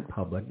 never went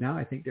public. Now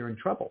I think they're in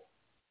trouble.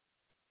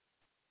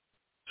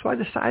 So I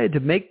decided to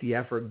make the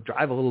effort,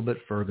 drive a little bit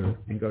further,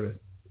 and go to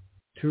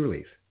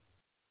Trulieve.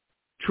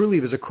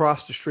 Trulieve is across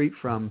the street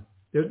from,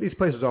 these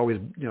places are always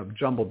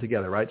jumbled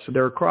together, right? So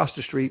they're across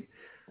the street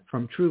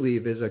from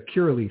Trulieve is a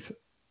Curaleaf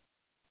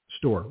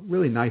store,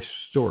 really nice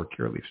store,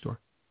 Curaleaf store.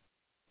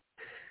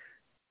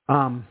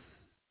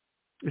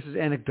 This is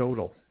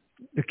anecdotal.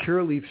 The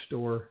Curaleaf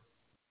store,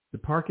 the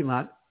parking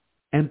lot,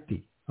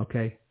 empty,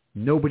 okay?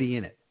 Nobody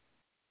in it.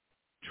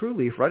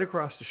 Trulieve, right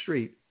across the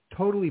street,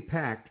 totally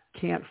packed,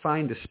 can't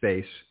find a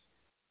space,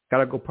 got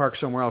to go park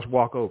somewhere else,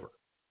 walk over.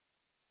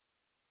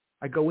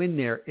 I go in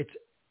there. It's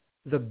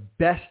the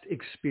best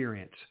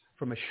experience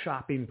from a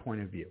shopping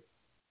point of view.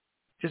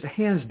 Just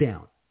hands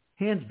down.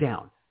 Hands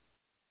down.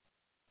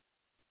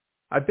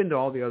 I've been to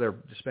all the other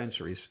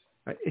dispensaries.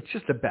 Right? It's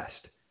just the best.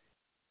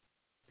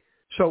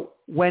 So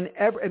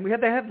whenever, and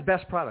they have the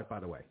best product, by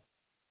the way,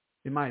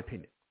 in my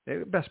opinion. They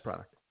have the best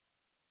product.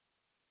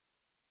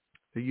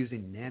 They're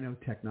using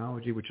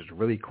nanotechnology, which is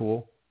really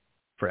cool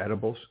for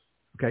edibles.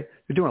 Okay?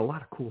 They're doing a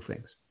lot of cool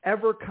things.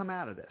 Ever come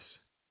out of this?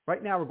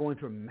 Right now we're going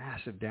through a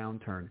massive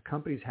downturn.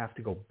 Companies have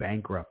to go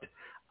bankrupt.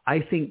 I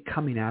think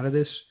coming out of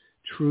this,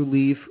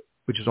 Trulieve,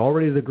 which is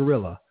already the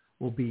gorilla,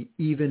 will be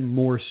even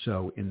more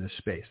so in this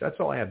space. That's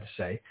all I have to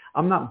say.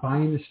 I'm not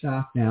buying the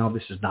stock now.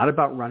 This is not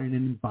about running in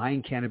and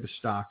buying cannabis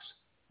stocks.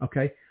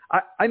 Okay?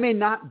 I may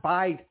not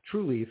buy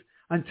Trulieve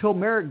until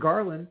Merrick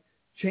Garland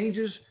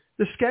changes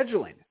the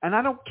scheduling. And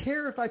I don't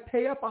care if I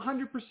pay up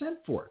 100%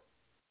 for it.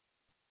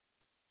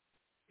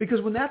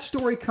 Because when that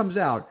story comes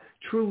out,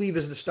 Trulieve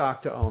is the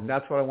stock to own.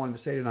 That's what I wanted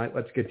to say tonight.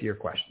 Let's get to your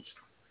questions.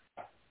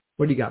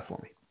 What do you got for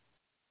me?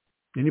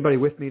 Anybody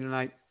with me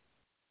tonight?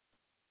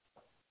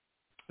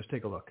 Let's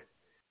take a look.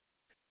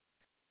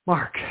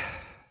 Mark,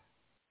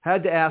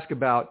 had to ask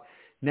about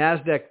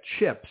NASDAQ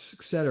chips,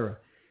 etc.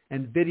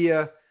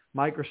 NVIDIA,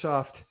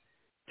 Microsoft,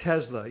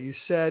 Tesla. You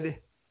said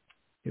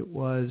it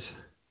was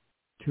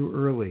too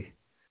early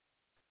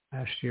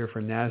last year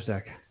for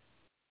NASDAQ.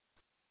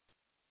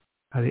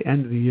 By the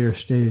end of the year,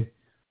 stay.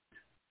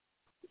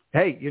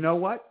 Hey, you know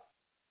what?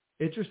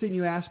 Interesting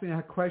you asked me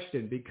that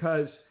question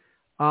because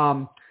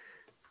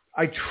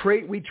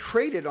we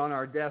traded on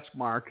our desk,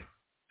 Mark.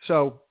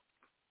 So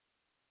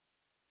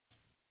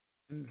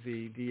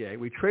NVDA,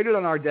 we traded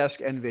on our desk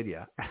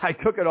NVIDIA. I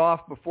took it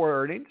off before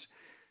earnings,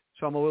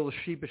 so I'm a little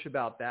sheepish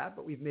about that.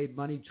 But we've made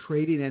money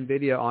trading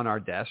NVIDIA on our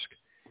desk.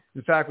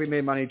 In fact, we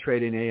made money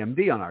trading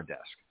AMD on our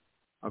desk.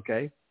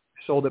 Okay,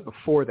 sold it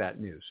before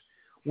that news.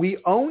 We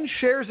own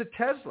shares of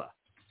Tesla.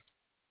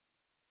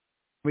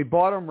 We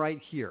bought them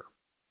right here.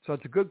 So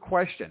it's a good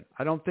question.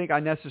 I don't think I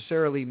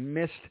necessarily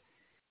missed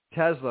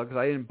Tesla because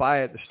I didn't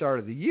buy it at the start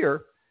of the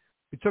year.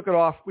 We took it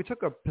off. We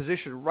took a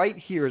position right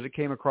here as it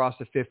came across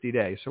the 50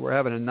 days. So we're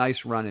having a nice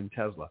run in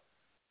Tesla.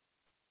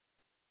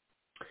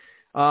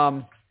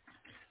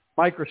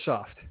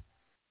 Microsoft.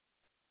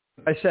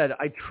 I said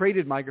I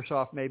traded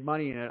Microsoft, made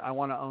money in it. I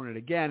want to own it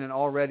again. And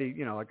already,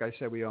 like I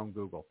said, we own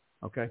Google.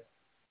 Okay.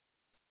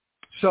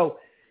 So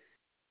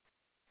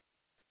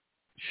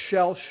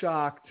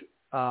shell-shocked.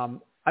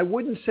 I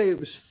wouldn't say it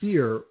was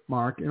fear,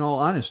 Mark, in all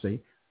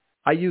honesty.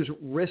 I use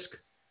risk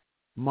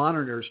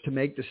monitors to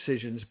make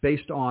decisions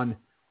based on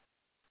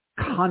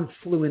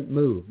confluent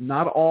move.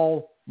 Not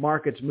all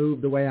markets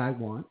move the way I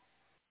want.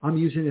 I'm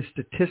using a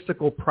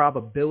statistical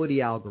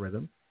probability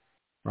algorithm,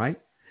 right?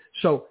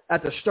 So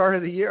at the start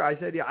of the year, I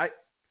said,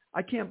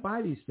 I can't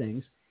buy these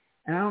things,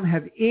 and I don't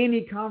have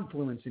any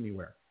confluence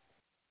anywhere.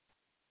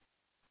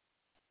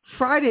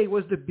 Friday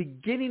was the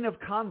beginning of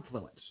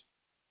confluence.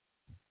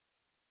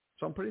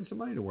 So I'm putting some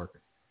money to work.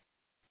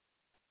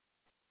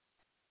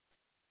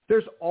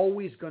 There's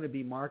always going to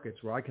be markets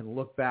where I can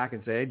look back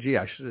and say, hey, gee,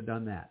 I should have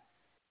done that.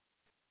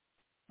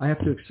 I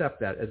have to accept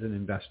that as an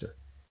investor.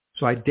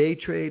 So I day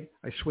trade,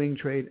 I swing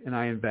trade, and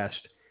I invest.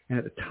 And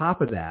at the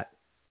top of that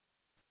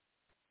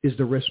is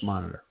the risk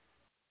monitor.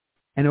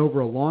 And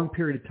over a long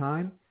period of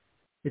time,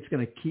 it's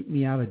going to keep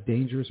me out of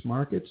dangerous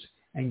markets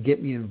and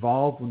get me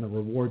involved when the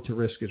reward to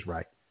risk is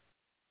right.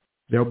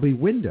 There'll be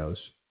windows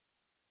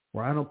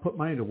where I don't put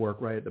money to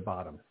work right at the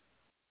bottom.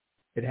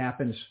 It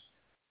happens.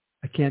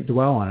 I can't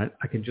dwell on it.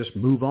 I can just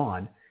move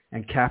on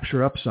and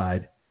capture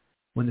upside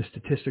when the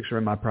statistics are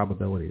in my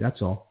probability.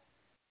 That's all.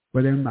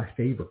 Where they're in my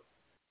favor.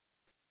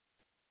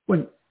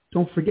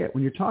 Don't forget,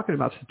 when you're talking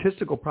about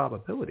statistical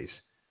probabilities,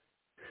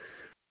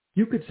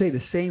 you could say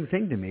the same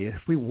thing to me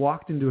if we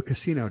walked into a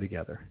casino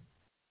together.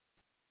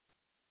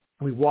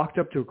 And we walked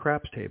up to a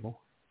craps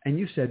table, and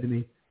you said to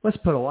me, let's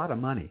put a lot of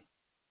money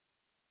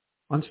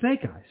on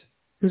snake eyes.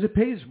 Because it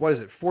pays,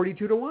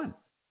 42 to 1.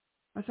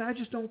 I said, I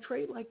just don't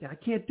trade like that. I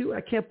can't do it.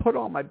 I can't put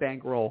all my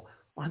bankroll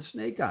on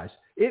snake eyes.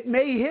 It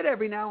may hit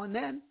every now and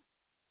then,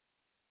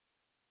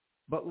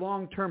 but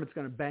long term, it's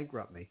going to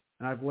bankrupt me.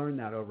 And I've learned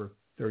that over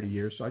 30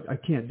 years, so I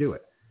can't do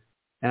it.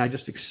 And I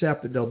just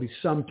accept that there'll be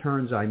some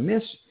turns I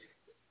miss,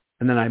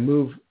 and then I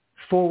move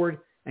forward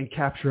and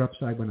capture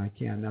upside when I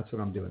can. That's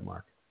what I'm doing,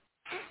 Mark.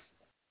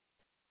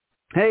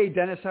 Hey,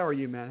 Dennis, how are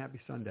you, man?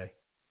 Happy Sunday.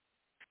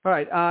 All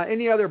right.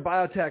 Any other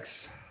biotechs?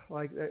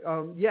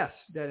 Yes,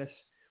 Dennis.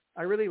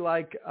 I really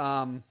like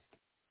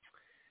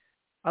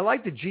I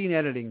like the gene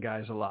editing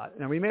guys a lot.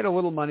 Now, we made a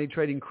little money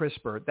trading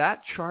CRISPR.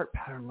 That chart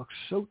pattern looks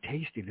so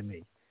tasty to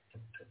me.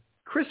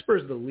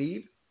 CRISPR is the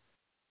lead.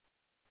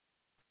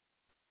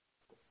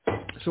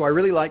 So I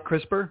really like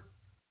CRISPR,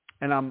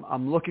 and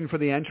I'm looking for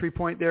the entry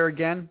point there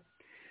again.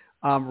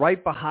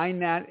 Right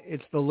behind that,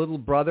 it's the little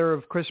brother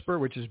of CRISPR,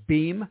 which is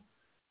Beam.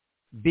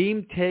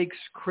 Beam takes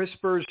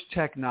CRISPR's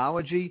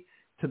technology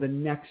to the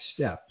next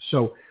step.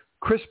 So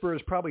CRISPR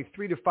is probably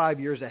 3 to 5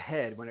 years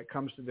ahead when it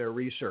comes to their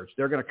research.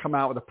 They're going to come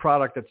out with a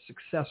product that's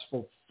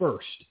successful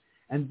first.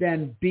 And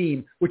then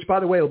Beam, which, by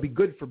the way, will be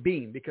good for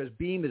Beam because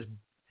Beam is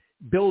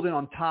building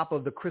on top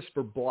of the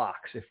CRISPR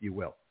blocks, if you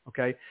will.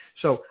 Okay?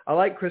 So I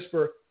like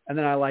CRISPR, and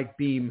then I like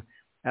Beam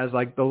as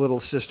like the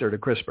little sister to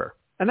CRISPR.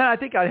 And then I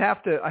think I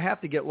have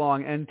to get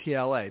long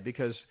NTLA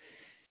because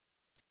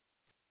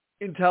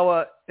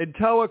Intellia,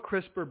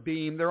 CRISPR,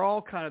 Beam, they're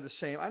all kind of the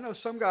same. I know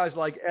some guys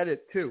like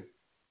Edit too.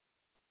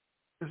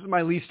 This is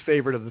my least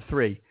favorite of the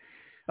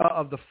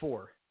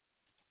four,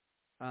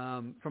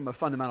 from a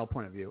fundamental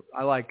point of view.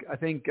 I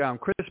think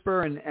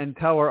CRISPR and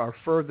Intellia are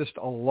furthest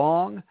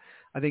along.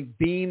 I think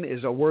Beam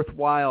is a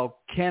worthwhile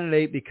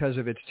candidate because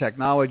of its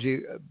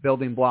technology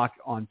building block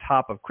on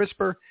top of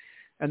CRISPR.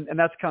 And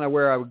that's kind of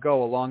where I would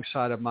go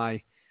alongside of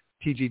my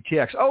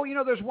TGTX. Oh,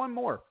 there's one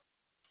more.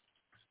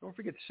 Don't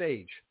forget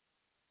Sage.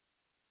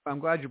 I'm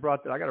glad you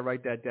brought that. I got to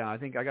write that down. I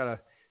think I got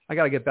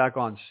to get back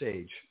on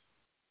Sage.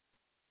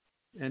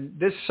 And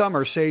this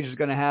summer, Sage is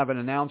going to have an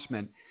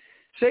announcement.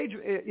 Sage,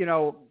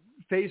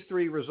 phase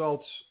 3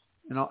 results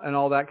and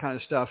all that kind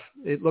of stuff.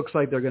 It looks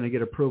like they're going to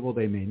get approval.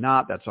 They may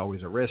not. That's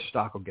always a risk.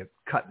 Stock will get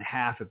cut in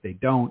half if they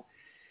don't.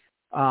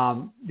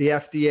 The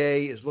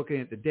FDA is looking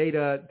at the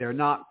data. They're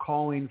not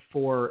calling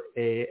for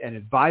an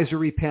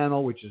advisory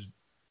panel, which is,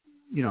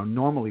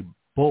 normally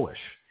bullish.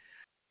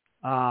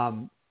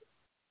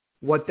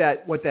 What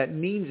that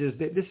means is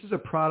that this is a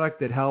product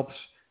that helps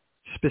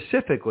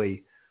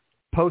specifically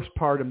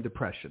postpartum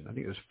depression. I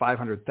think there's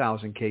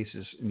 500,000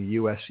 cases in the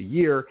U.S. a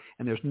year,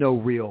 and there's no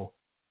real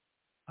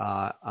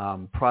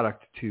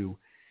product to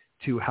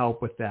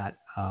help with that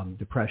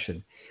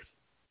depression.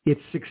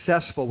 It's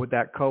successful with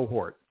that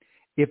cohort.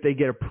 If they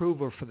get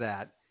approval for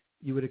that,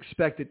 you would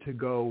expect it to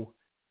go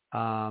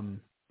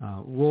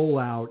roll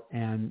out,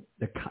 and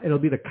it'll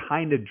be the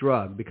kind of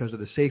drug, because of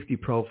the safety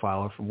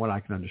profile, from what I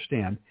can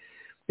understand,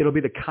 it'll be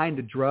the kind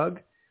of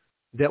drug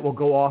that will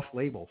go off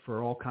label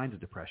for all kinds of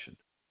depression,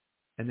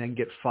 and then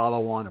get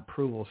follow-on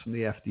approvals from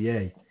the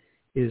FDA.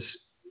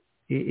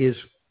 Is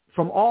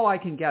from all I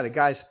can gather,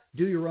 guys,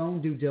 do your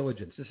own due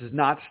diligence. This is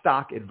not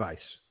stock advice,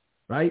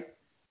 right?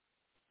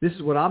 This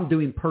is what I'm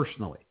doing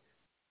personally.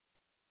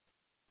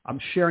 I'm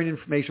sharing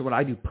information, what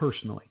I do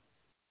personally.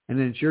 And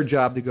then it's your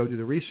job to go do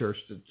the research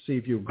to see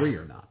if you agree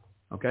or not,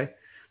 okay?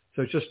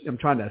 So it's just, I'm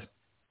trying to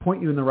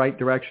point you in the right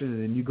direction,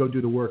 and then you go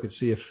do the work and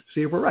see if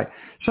we're right.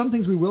 Some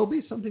things we will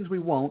be, some things we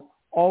won't.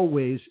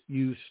 Always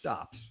use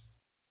stops.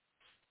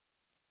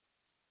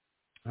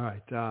 All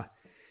right.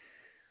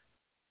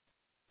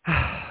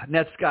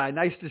 NetSky,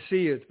 nice to see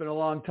you. It's been a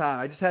long time.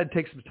 I just had to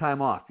take some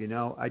time off,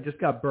 I just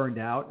got burned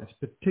out,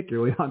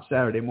 particularly on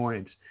Saturday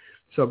mornings.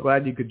 So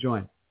glad you could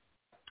join.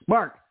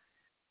 Mark,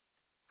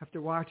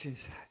 after watching,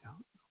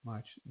 don't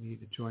watch, need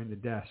to join the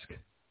desk.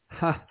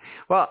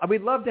 Well,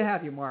 we'd love to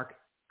have you, Mark.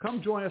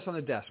 Come join us on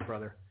the desk,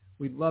 brother.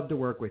 We'd love to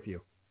work with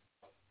you.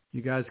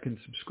 You guys can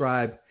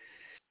subscribe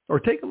or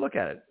take a look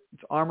at it.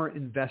 It's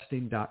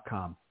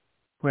armorinvesting.com.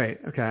 Wait,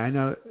 okay, I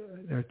know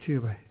there are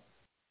two, but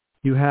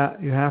you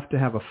have to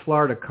have a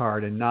Florida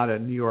card and not a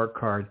New York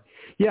card.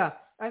 Yeah,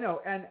 I know,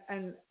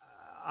 and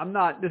I'm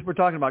not. We're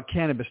talking about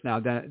cannabis now.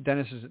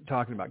 Dennis isn't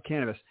talking about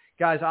cannabis,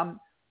 guys. I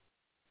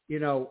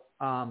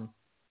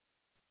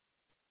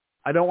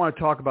don't want to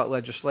talk about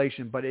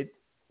legislation, but it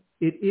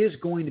is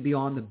going to be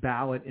on the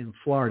ballot in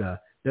Florida.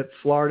 That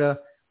Florida,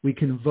 we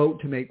can vote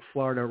to make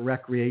Florida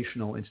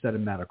recreational instead of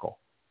medical.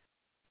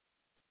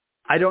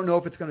 I don't know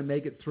if it's going to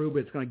make it through, but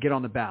it's going to get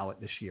on the ballot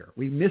this year.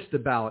 We missed the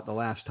ballot the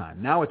last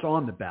time. Now it's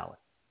on the ballot.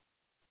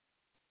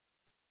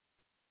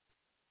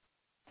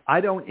 I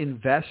don't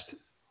invest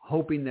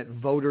hoping that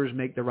voters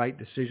make the right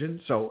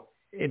decision, so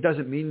it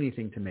doesn't mean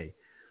anything to me.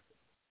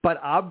 But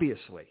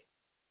obviously,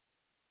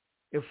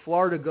 if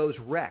Florida goes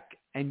rec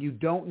and you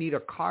don't need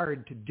a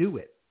card to do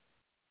it,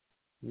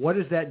 what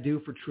does that do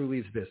for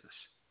Trulieve's business?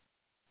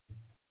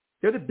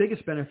 They're the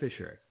biggest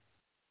beneficiary.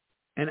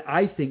 And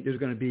I think there's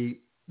going to be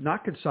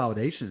not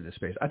consolidation in this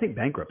space. I think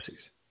bankruptcies.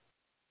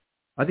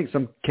 I think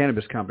some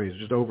cannabis companies are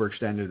just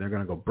overextended and they're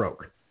going to go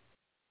broke.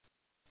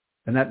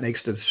 And that makes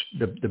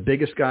the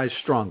biggest guys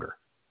stronger.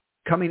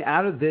 Coming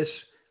out of this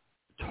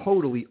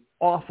totally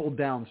awful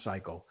down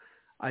cycle,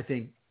 I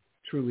think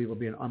truly will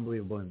be an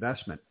unbelievable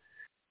investment.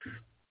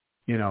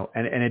 You know,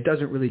 and it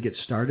doesn't really get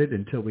started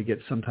until we get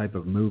some type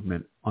of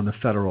movement on the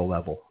federal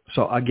level.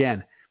 So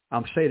again,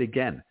 I'll say it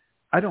again.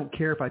 I don't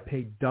care if I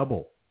pay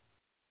double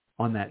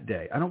on that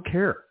day. I don't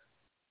care.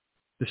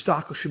 The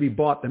stock should be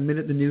bought the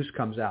minute the news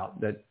comes out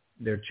that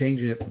they're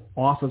changing it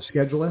off of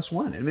Schedule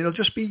S1. I mean, it'll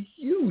just be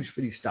huge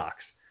for these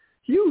stocks.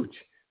 Huge.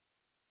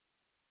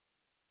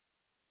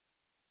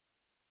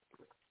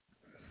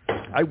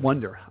 I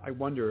wonder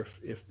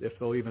if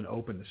they'll even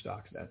open the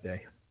stocks that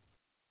day.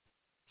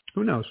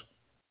 Who knows?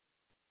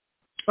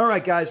 All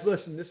right, guys,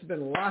 listen, this has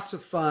been lots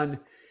of fun.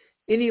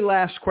 Any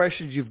last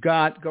questions you've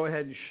got, go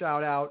ahead and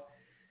shout out.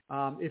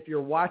 If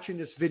you're watching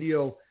this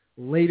video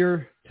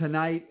later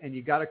tonight and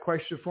you got a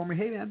question for me,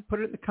 hey, man, put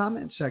it in the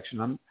comment section.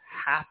 I'm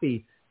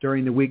happy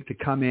during the week to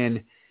come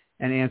in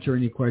and answer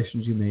any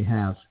questions you may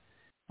have.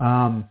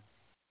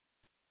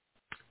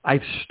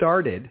 I've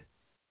started,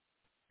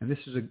 and this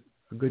is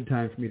a good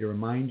time for me to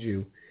remind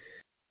you,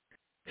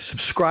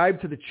 subscribe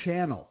to the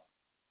channel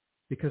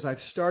because I've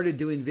started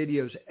doing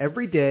videos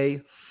every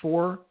day,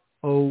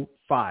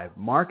 4:05.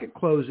 Market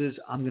closes,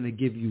 I'm going to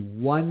give you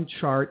one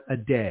chart a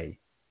day.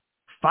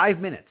 5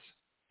 minutes.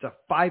 It's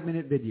a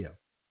 5-minute video.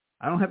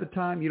 I don't have the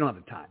time. You don't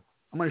have the time.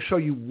 I'm going to show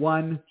you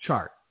one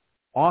chart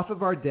off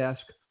of our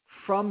desk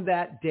from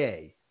that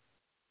day.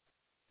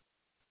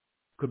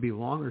 Could be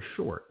long or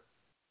short.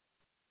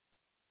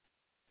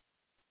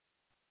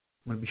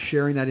 I'm going to be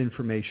sharing that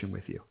information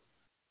with you.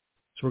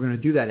 So we're going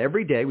to do that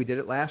every day. We did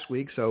it last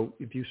week. So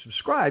if you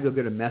subscribe, you'll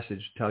get a message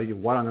to tell you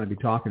what I'm going to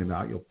be talking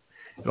about.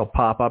 It'll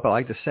pop up. I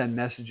like to send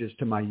messages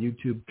to my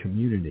YouTube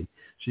community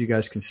so you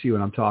guys can see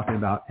what I'm talking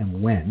about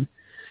and when.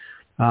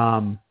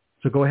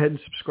 So go ahead and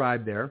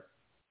subscribe there.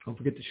 Don't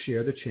forget to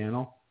share the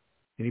channel.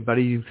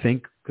 Anybody you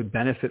think could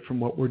benefit from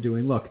what we're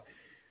doing. Look,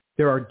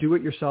 there are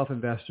do-it-yourself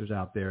investors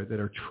out there that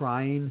are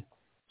trying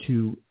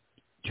to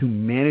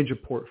manage a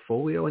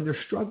portfolio, and they're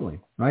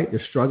struggling, right?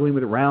 They're struggling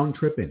with round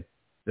tripping.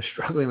 They're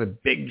struggling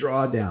with big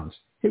drawdowns.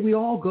 Hey, we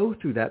all go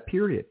through that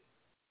period.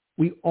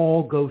 We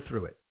all go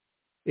through it.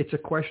 It's a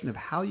question of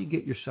how you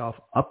get yourself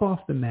up off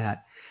the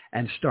mat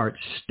and start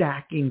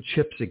stacking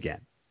chips again.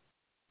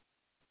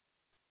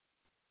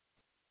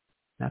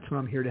 That's what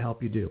I'm here to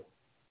help you do.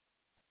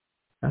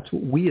 That's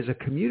what we as a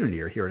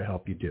community are here to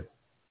help you do.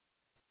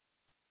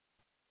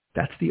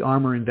 That's the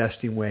Armor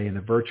Investing Way and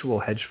the virtual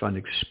hedge fund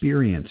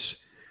experience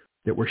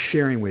that we're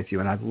sharing with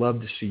you. And I'd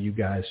love to see you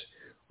guys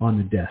on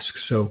the desk.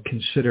 So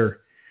consider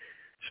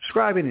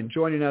subscribing and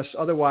joining us.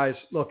 Otherwise,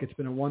 look, it's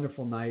been a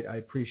wonderful night. I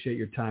appreciate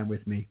your time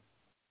with me.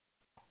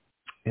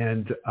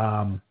 And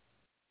I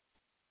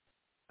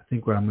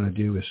think what I'm going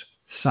to do is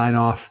sign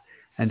off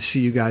and see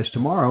you guys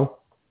tomorrow.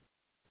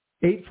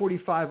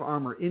 8:45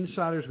 Armor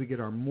Insiders. We get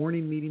our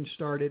morning meeting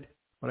started.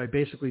 What I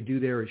basically do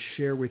there is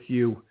share with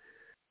you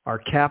our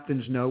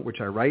captain's note,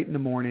 which I write in the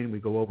morning. We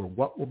go over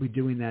what we'll be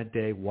doing that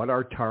day, what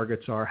our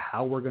targets are,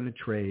 how we're going to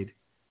trade.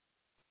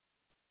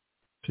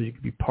 So you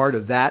can be part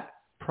of that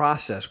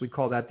process. We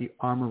call that the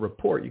Armor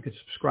Report. You can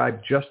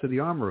subscribe just to the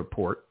Armor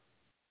Report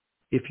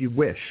if you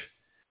wish.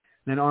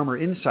 And then Armor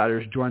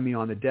Insiders join me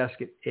on the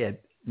desk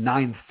at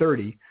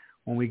 9:30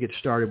 when we get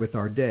started with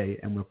our day.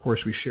 And, of course,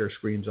 we share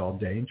screens all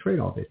day and trade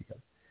all day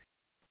together.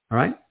 All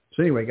right?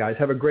 So anyway, guys,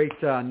 have a great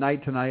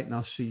night tonight, and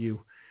I'll see you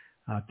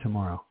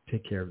tomorrow.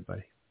 Take care,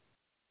 everybody.